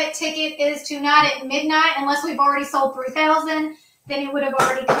summit ticket is tonight at midnight. Unless we've already sold 3,000, then it would have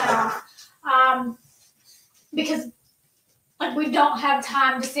already cut off. Because like we don't have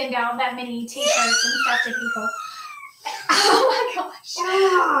time to send out that many t-shirts and stuff to people. Oh my gosh.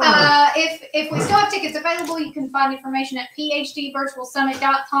 If we still have tickets available, you can find information at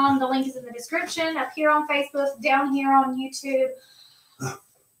phdvirtualsummit.com. The link is in the description, up here on Facebook, down here on YouTube.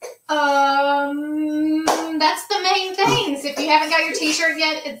 That's the main things. If you haven't got your t-shirt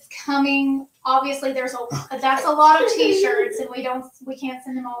yet, it's coming. Obviously, that's a lot of t-shirts, and we can't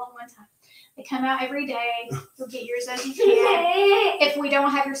send them all at one time. They come out every day. You'll get yours as you can. If we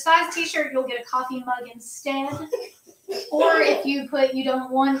don't have your size t-shirt, you'll get a coffee mug instead. Or if you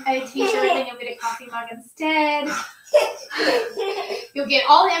don't want a t-shirt, then you'll get a coffee mug instead. You'll get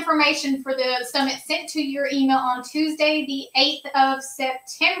all the information for the summit sent to your email on Tuesday, the 8th of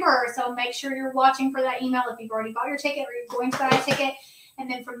September. So make sure you're watching for that email if you've already bought your ticket or you're going to buy a ticket. And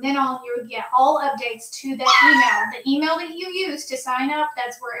then from then on, you'll get all updates to that email. The email that you use to sign up,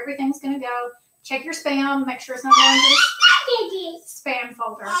 that's where everything's going to go. Check your spam. Make sure it's not going to the spam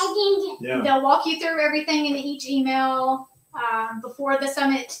folder. Yeah. They'll walk you through everything in each email. Before the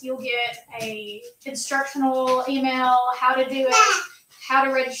summit, you'll get a instructional email, how to do it, how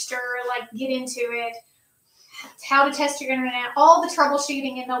to register, like get into it, how to test your internet, all the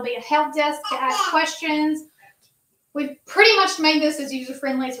troubleshooting, and there'll be a help desk to ask questions. We've pretty much made this as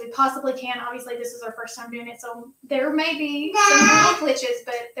user-friendly as we possibly can. Obviously, this is our first time doing it, so there may be some little glitches,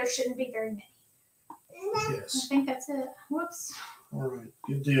 but there shouldn't be very many. Yes. I think that's it. Whoops. All right,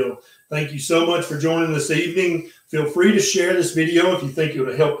 good deal. Thank you so much for joining this evening. Feel free to share this video if you think it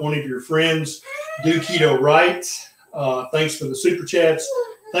would help one of your friends do keto right. Thanks for the super chats.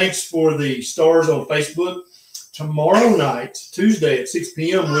 Thanks for the stars on Facebook. Tomorrow night, Tuesday at 6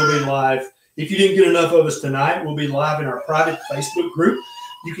 p.m., we'll be live. If you didn't get enough of us tonight, we'll be live in our private Facebook group.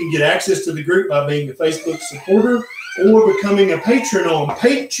 You can get access to the group by being a Facebook supporter or becoming a patron on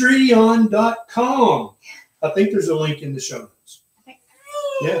patreon.com. I think there's a link in the show notes.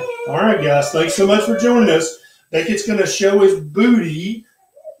 Yeah. All right, guys. Thanks so much for joining us. Beckett's going to show his booty.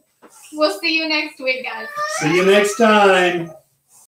 We'll see you next week, guys. See you next time.